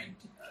boggles the mind.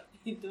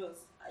 It does.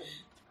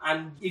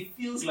 And it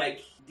feels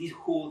like this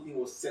whole thing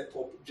was set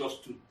up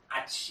just to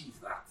achieve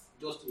that,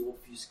 just to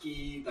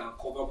obfuscate and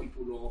cover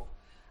people up.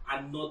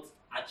 and not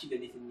achieve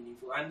anything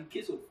meaningful. And the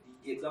case of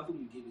the example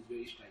you gave is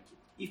very striking.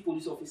 If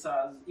police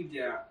officers, if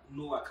there are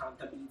no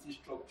accountability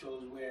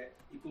structures where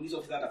a police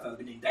officer that has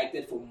been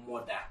indicted for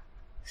murder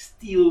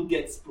still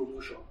gets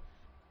promotion,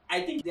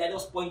 I think they are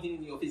just pointing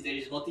in the office, there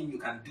is nothing you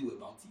can do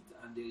about it,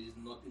 and there is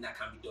nothing that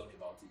can be done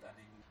about it.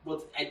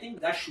 But I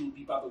think that should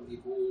be part of the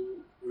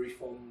whole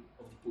reform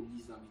of the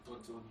police that we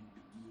talked on in the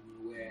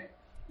beginning, where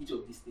each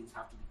of these things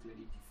have to be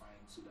clearly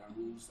defined so that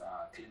rules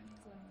are clearly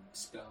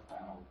spelled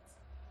out.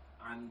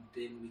 And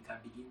then we can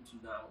begin to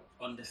now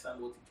understand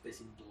what each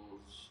person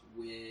does,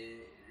 where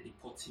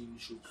reporting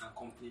should and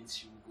complaints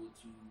should go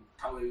to,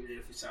 how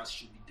officers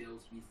should be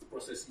dealt with,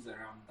 processes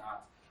around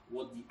that,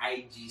 what the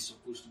IG is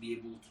supposed to be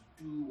able to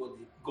do, what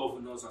the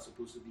governors are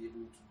supposed to be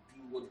able to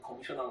do, what the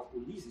commissioner of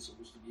police is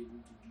supposed to be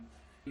able to do,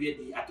 where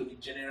the Attorney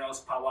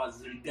General's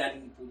powers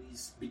regarding the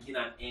police begin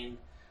and end,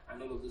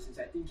 and all of those things.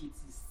 I think it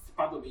is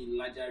part of a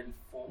larger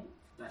reform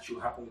that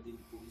should happen within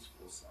the police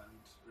force.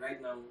 And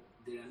right now,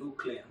 there are no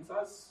clear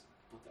answers,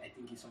 but I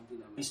think it's something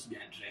that needs to be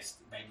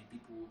addressed by the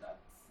people that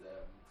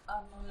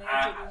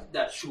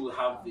that should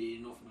have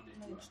enough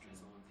knowledge to address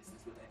all of these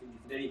things. But I think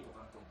it's a very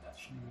important point that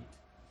should be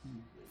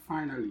made.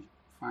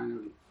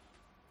 Finally,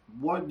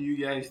 what do you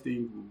guys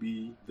think will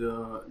be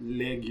the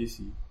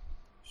legacy,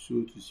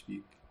 so to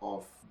speak,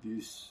 of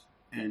these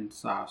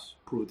EndSARS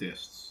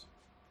protests?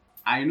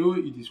 I know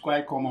it is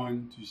quite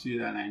common to say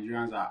that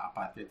Nigerians are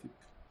apathetic.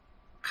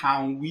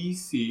 Can we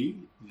say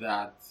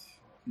that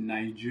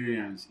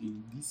Nigerians,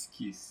 in this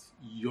case,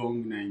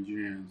 young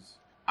Nigerians,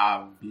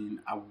 have been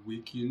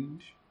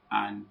awakened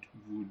and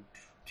would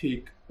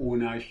take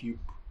ownership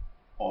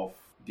of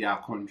their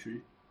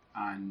country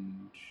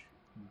and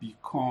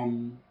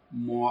become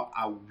more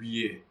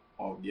aware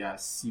of their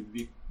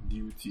civic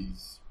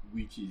duties,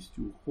 which is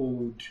to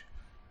hold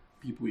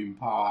people in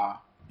power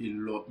a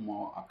lot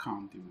more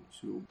accountable?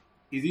 So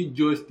is it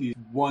just a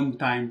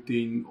one-time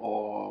thing,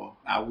 or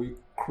are we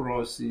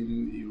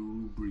crossing a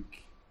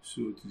rubric,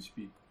 so to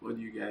speak? What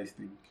do you guys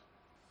think?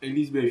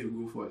 Elizabeth should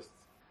go first.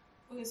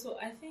 Okay, so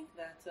I think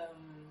that,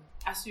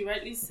 as you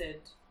rightly said,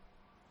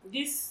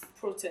 this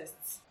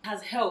protest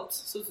has helped,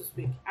 so to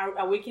speak,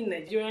 awaken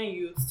Nigerian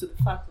youths to the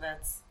fact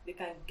that they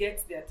can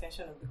get the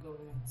attention of the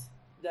government,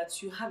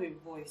 that you have a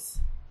voice,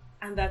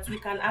 and that we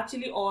can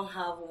actually all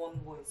have one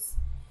voice.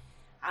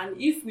 And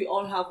if we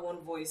all have one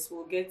voice,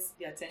 we'll get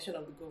the attention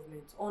of the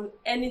government on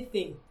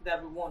anything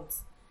that we want.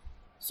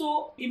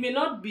 So it may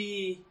not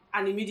be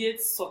an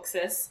immediate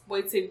success, but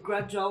it's a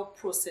gradual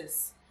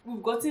process.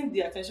 We've gotten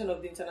the attention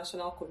of the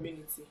international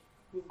community.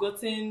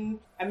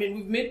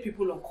 We've made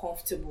people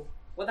uncomfortable,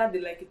 whether they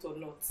like it or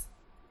not.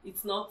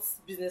 It's not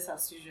business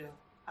as usual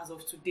as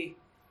of today.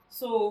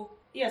 So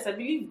yes, I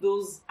believe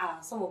those are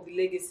some of the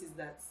legacies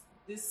that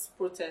this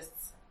protest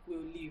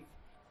will leave.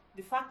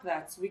 The fact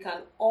that we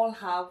can all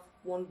have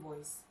one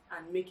voice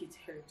and make it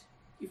heard.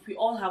 If we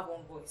all have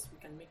one voice, we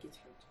can make it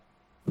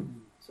heard.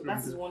 So that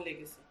is one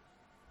legacy.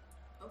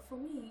 For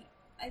me,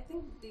 I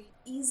think the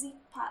easy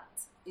part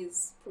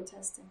is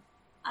protesting.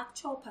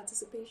 Actual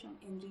participation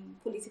in the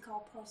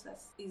political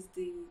process is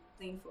the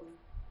thing for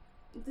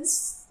me.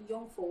 These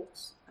young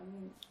folks,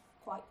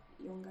 quite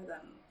younger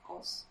than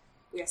us,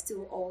 we are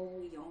still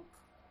all young.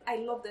 I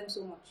love them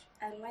so much.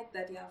 I like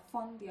that they are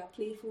fun, they are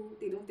playful,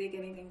 they don't take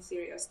anything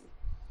seriously.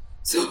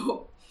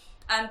 So,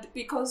 and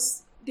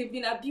because they've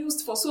been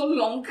abused for so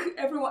long,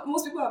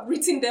 most people have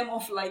written them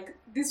off like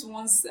these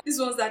ones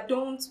that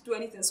don't do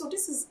anything. So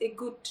this is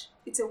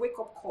it's a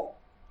wake-up call.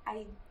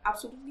 I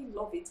absolutely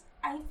love it.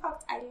 In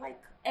fact, I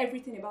like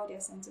everything about their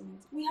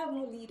sentiments. We have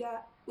no leader.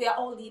 We are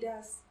all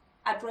leaders.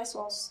 Address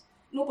us.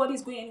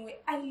 Nobody's going anywhere.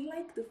 I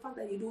like the fact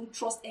that they don't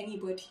trust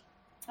anybody.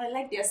 I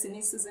like their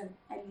cynicism.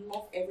 I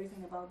love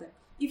everything about them.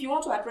 If you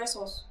want to address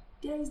us,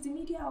 there is the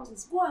media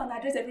houses. Go and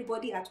address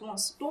everybody at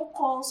once. Don't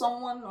call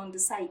someone on the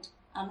side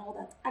and all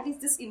that. At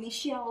least this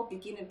initial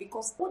beginning,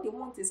 because what they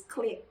want is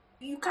clear.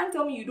 You can't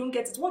tell me you don't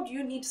get it. What do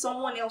you need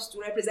someone else to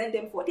represent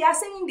them for? They are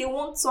saying they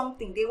want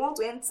something. They want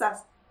to end SARS.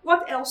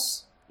 What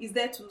else is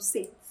there to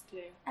say? It's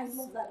clear. I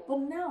love that. But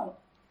now,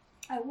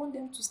 I want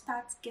them to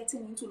start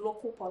getting into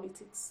local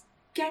politics.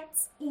 Get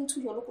into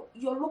your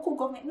local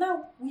government.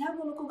 Now, we have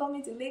no local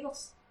government in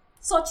Lagos.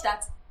 Such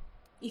that,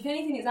 if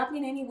anything is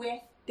happening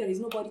anywhere, there is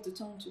nobody to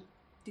turn to.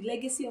 The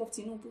legacy of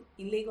Tinubu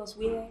in Lagos,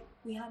 where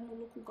we have no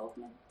local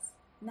government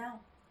now.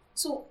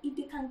 So if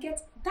they can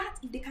get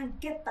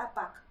that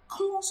back,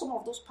 claw some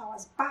of those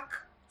powers back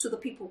to the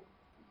people,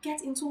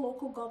 get into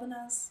local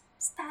governance,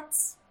 start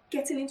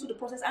getting into the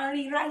process and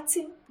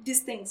rewriting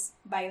these things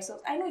by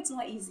yourself. I know it's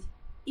not easy.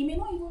 It may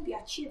not even be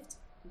achieved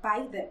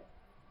by them,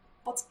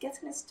 but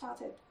getting it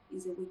started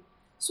is a way.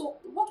 So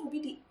what will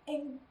be the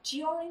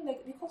enduring,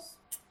 because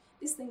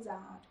these things are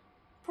hard.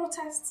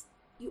 Protests,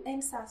 you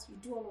end SARS, you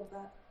do all of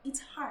that. It's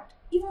hard.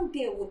 Even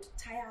they would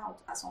tire out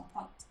at some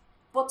point.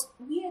 But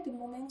where the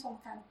momentum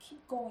can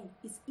keep going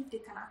is if they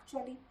can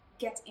actually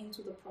get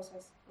into the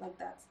process like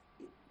that.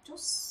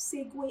 Just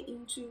segue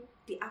into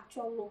the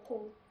actual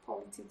local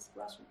politics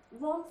grassroots.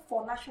 Run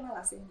for National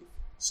Assembly.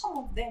 Some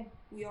of them,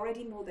 we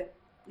already know them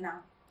now.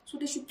 So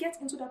they should get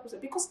into that process,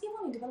 because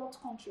even in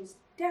developed countries,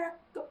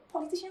 the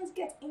politicians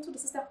get into the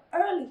system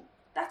early.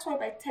 That's why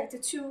by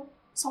 32,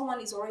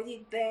 someone is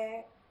already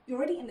there. You're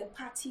already in the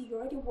party.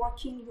 You're already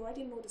working. You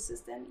already know the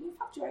system. In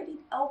fact, you're already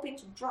helping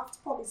to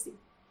draft policy.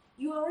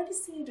 You already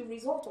see the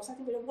result of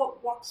something,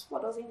 what works,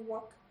 what doesn't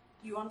work.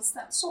 You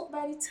understand. So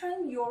by the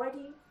time you're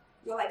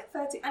like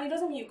 30, and it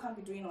doesn't mean you can't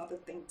be doing other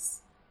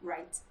things,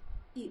 right?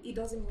 It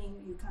doesn't mean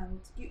you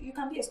can't. You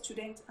can be a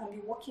student and be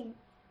working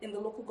in the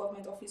local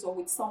government office or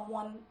with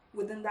someone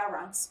within that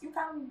ranks. You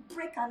can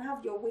break and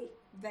have your way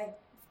there.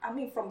 I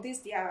mean, from this,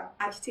 their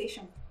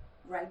agitation,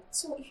 right?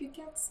 So if you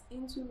get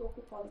into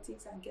local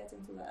politics and get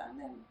into that and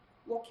then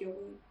walk your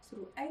way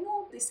through. I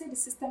know they say the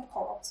system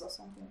corrupts or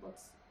something, but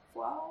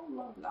for how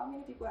long, how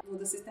many people will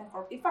the system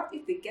corrupt? In fact,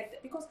 if they get there,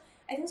 because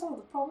I think some of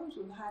the problems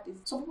we've had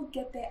is some people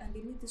get there and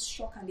they meet this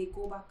shock and they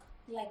go back.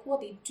 Like what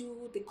they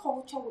do, the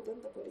culture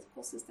within the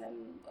political system,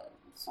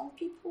 some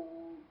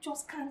people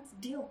just can't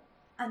deal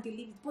and they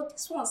leave it. But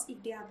these ones,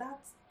 if they are that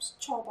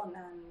stubborn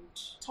and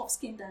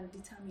tough-skinned and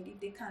determined, if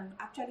they can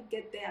actually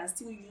get there and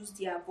still use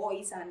their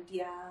voice and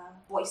their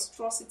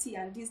boisterosity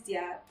and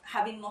their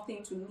having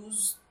nothing to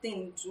lose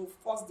thing to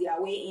force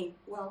their way in,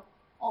 well,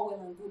 all well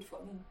and good for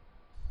me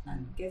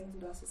and get into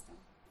that system.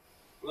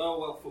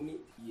 Well, for me,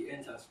 the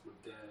enters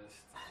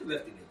protest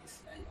left a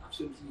legacy. I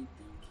absolutely think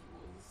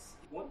it was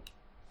one.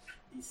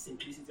 The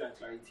simplicity and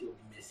clarity of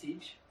the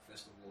message,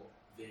 first of all,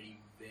 very,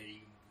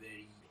 very,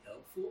 very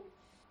helpful.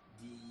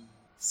 The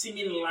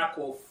seeming lack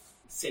of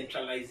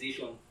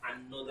centralization,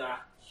 another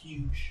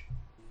huge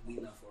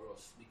winner for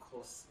us,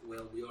 because,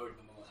 well, we all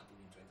remember what happened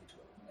in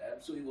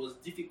 2012. So it was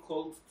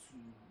difficult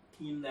to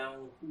pin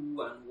down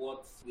who and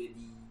what were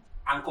the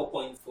anchor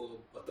points for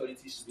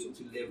authorities to be able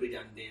to leverage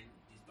and then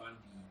disband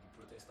the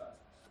protesters.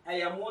 I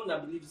am one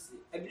that believes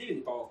in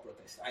the power of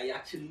protest. I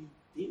actually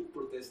think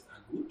protests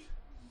are good.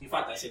 In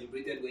fact, I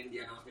celebrated when the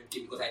announcement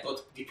came because I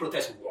thought the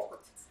protest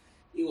worked.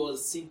 It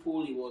was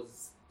simple, it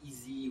was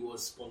easy, it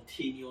was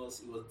spontaneous,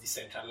 it was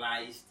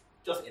decentralized.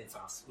 Just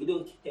answers. We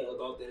don't care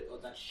about the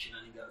other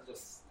shenanigans,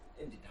 just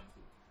end the damn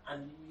thing.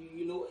 And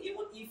you know,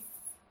 even if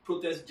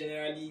protests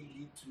generally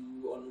lead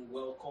to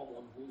unwelcome,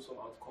 unwholesome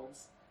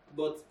outcomes,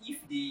 but if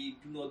they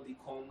do not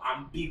become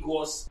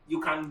ambiguous,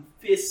 you can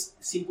face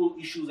simple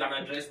issues and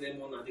address them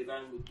one at a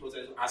time with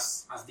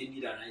protests as the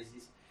need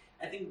arises.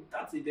 I think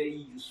that's a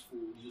very useful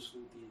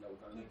thing that we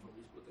can learn from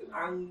this protest.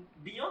 And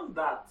beyond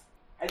that,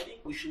 I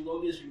think we should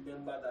always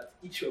remember that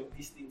each of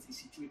these things is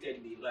situated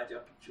in a larger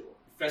picture.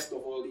 First of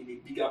all, in a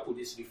bigger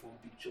police reform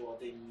picture,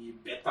 then in a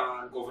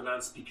better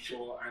governance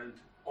picture, and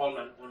on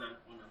and on and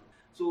on.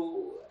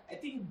 So I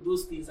think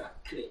those things are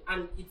clear.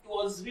 And it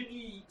was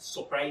really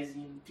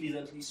surprising,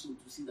 pleasantly so,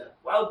 to see that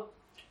while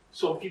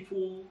some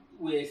people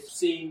were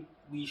saying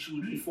we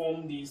should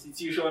reform the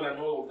institution and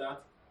all of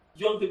that,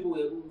 young people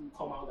were able to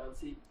come out and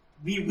say,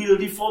 we will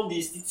reform the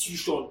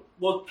institution,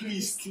 but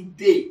please,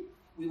 today,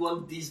 we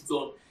want this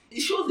done. It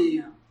shows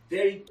a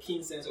very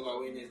keen sense of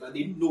awareness that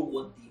they know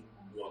what they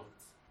want.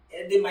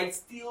 And they might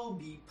still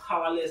be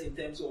powerless in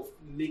terms of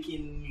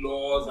making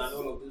laws and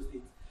all of those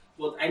things.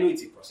 But I know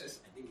it's a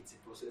process. I think it's a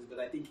process, but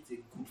I think it's a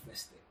good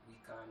first step. We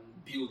can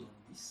build on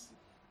this.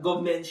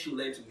 Government should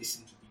learn to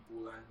listen to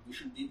people, and we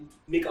should be able to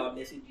make our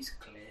messages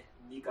clear,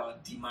 make our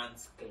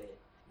demands clear,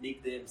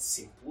 make them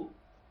simple.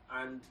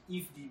 And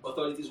if the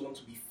authorities want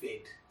to be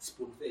fed,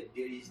 spoon-fed,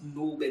 there is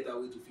no better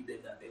way to feed them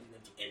than telling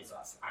them to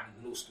answers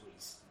and no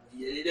stories.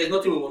 There's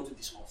nothing we want to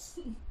discuss.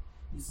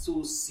 It's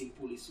so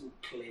simple, it's so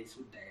clear, it's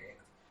so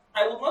direct.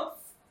 I would not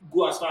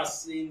go as far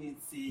as saying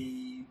it's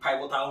a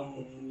pivotal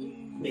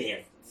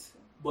moment,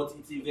 but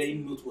it's a very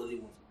noteworthy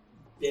one.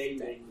 Very,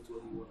 very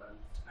noteworthy one.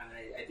 And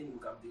I think we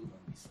can build on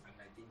this. And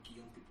I think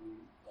young people,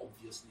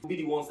 obviously, will be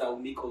the ones that will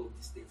make all of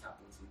these things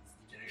happen. So it's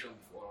the generation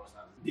before us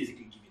and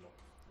basically giving up.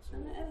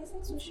 And I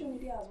think social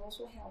media has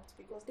also helped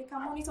because they can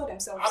monitor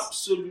themselves.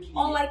 Absolutely.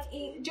 Unlike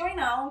during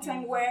our own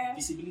time where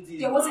visibility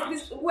there was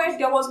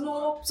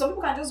no, some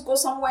people can just go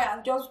somewhere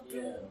and just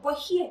do. But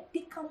here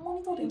they can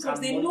monitor themselves.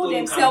 They know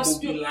themselves,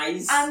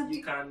 and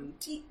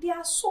they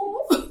are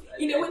so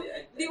in a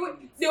way they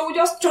will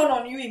just turn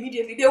on you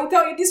immediately. They will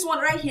tell you this one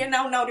right here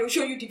now. They will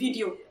show you the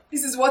video.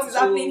 This is what is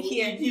happening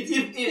here.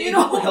 It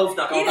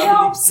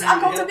helps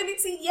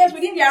accountability. Yes,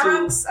 within their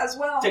ranks as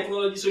well.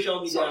 Technology, social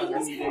media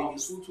has been a very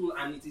useful tool,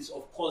 and it is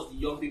of course the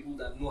young people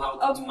that know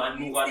how to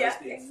maneuver these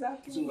things.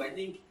 Exactly. So I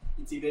think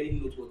it's a very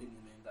noteworthy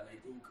moment, and I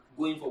think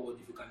going forward,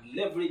 if you can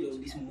leverage on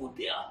this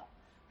model,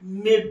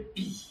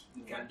 maybe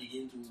we can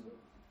begin to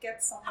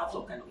get some have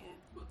some kind of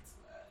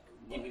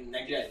but in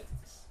Nigeria.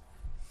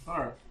 All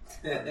right.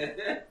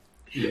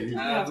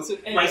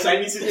 My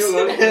silence is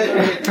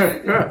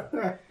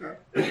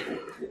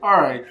All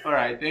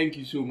right. Thank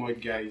you so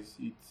much, guys.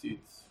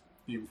 It's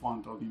been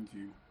fun talking to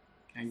you.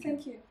 Thank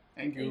you.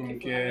 Thank you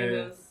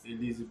Ronke,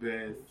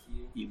 Elizabeth,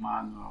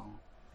 Emmanuel.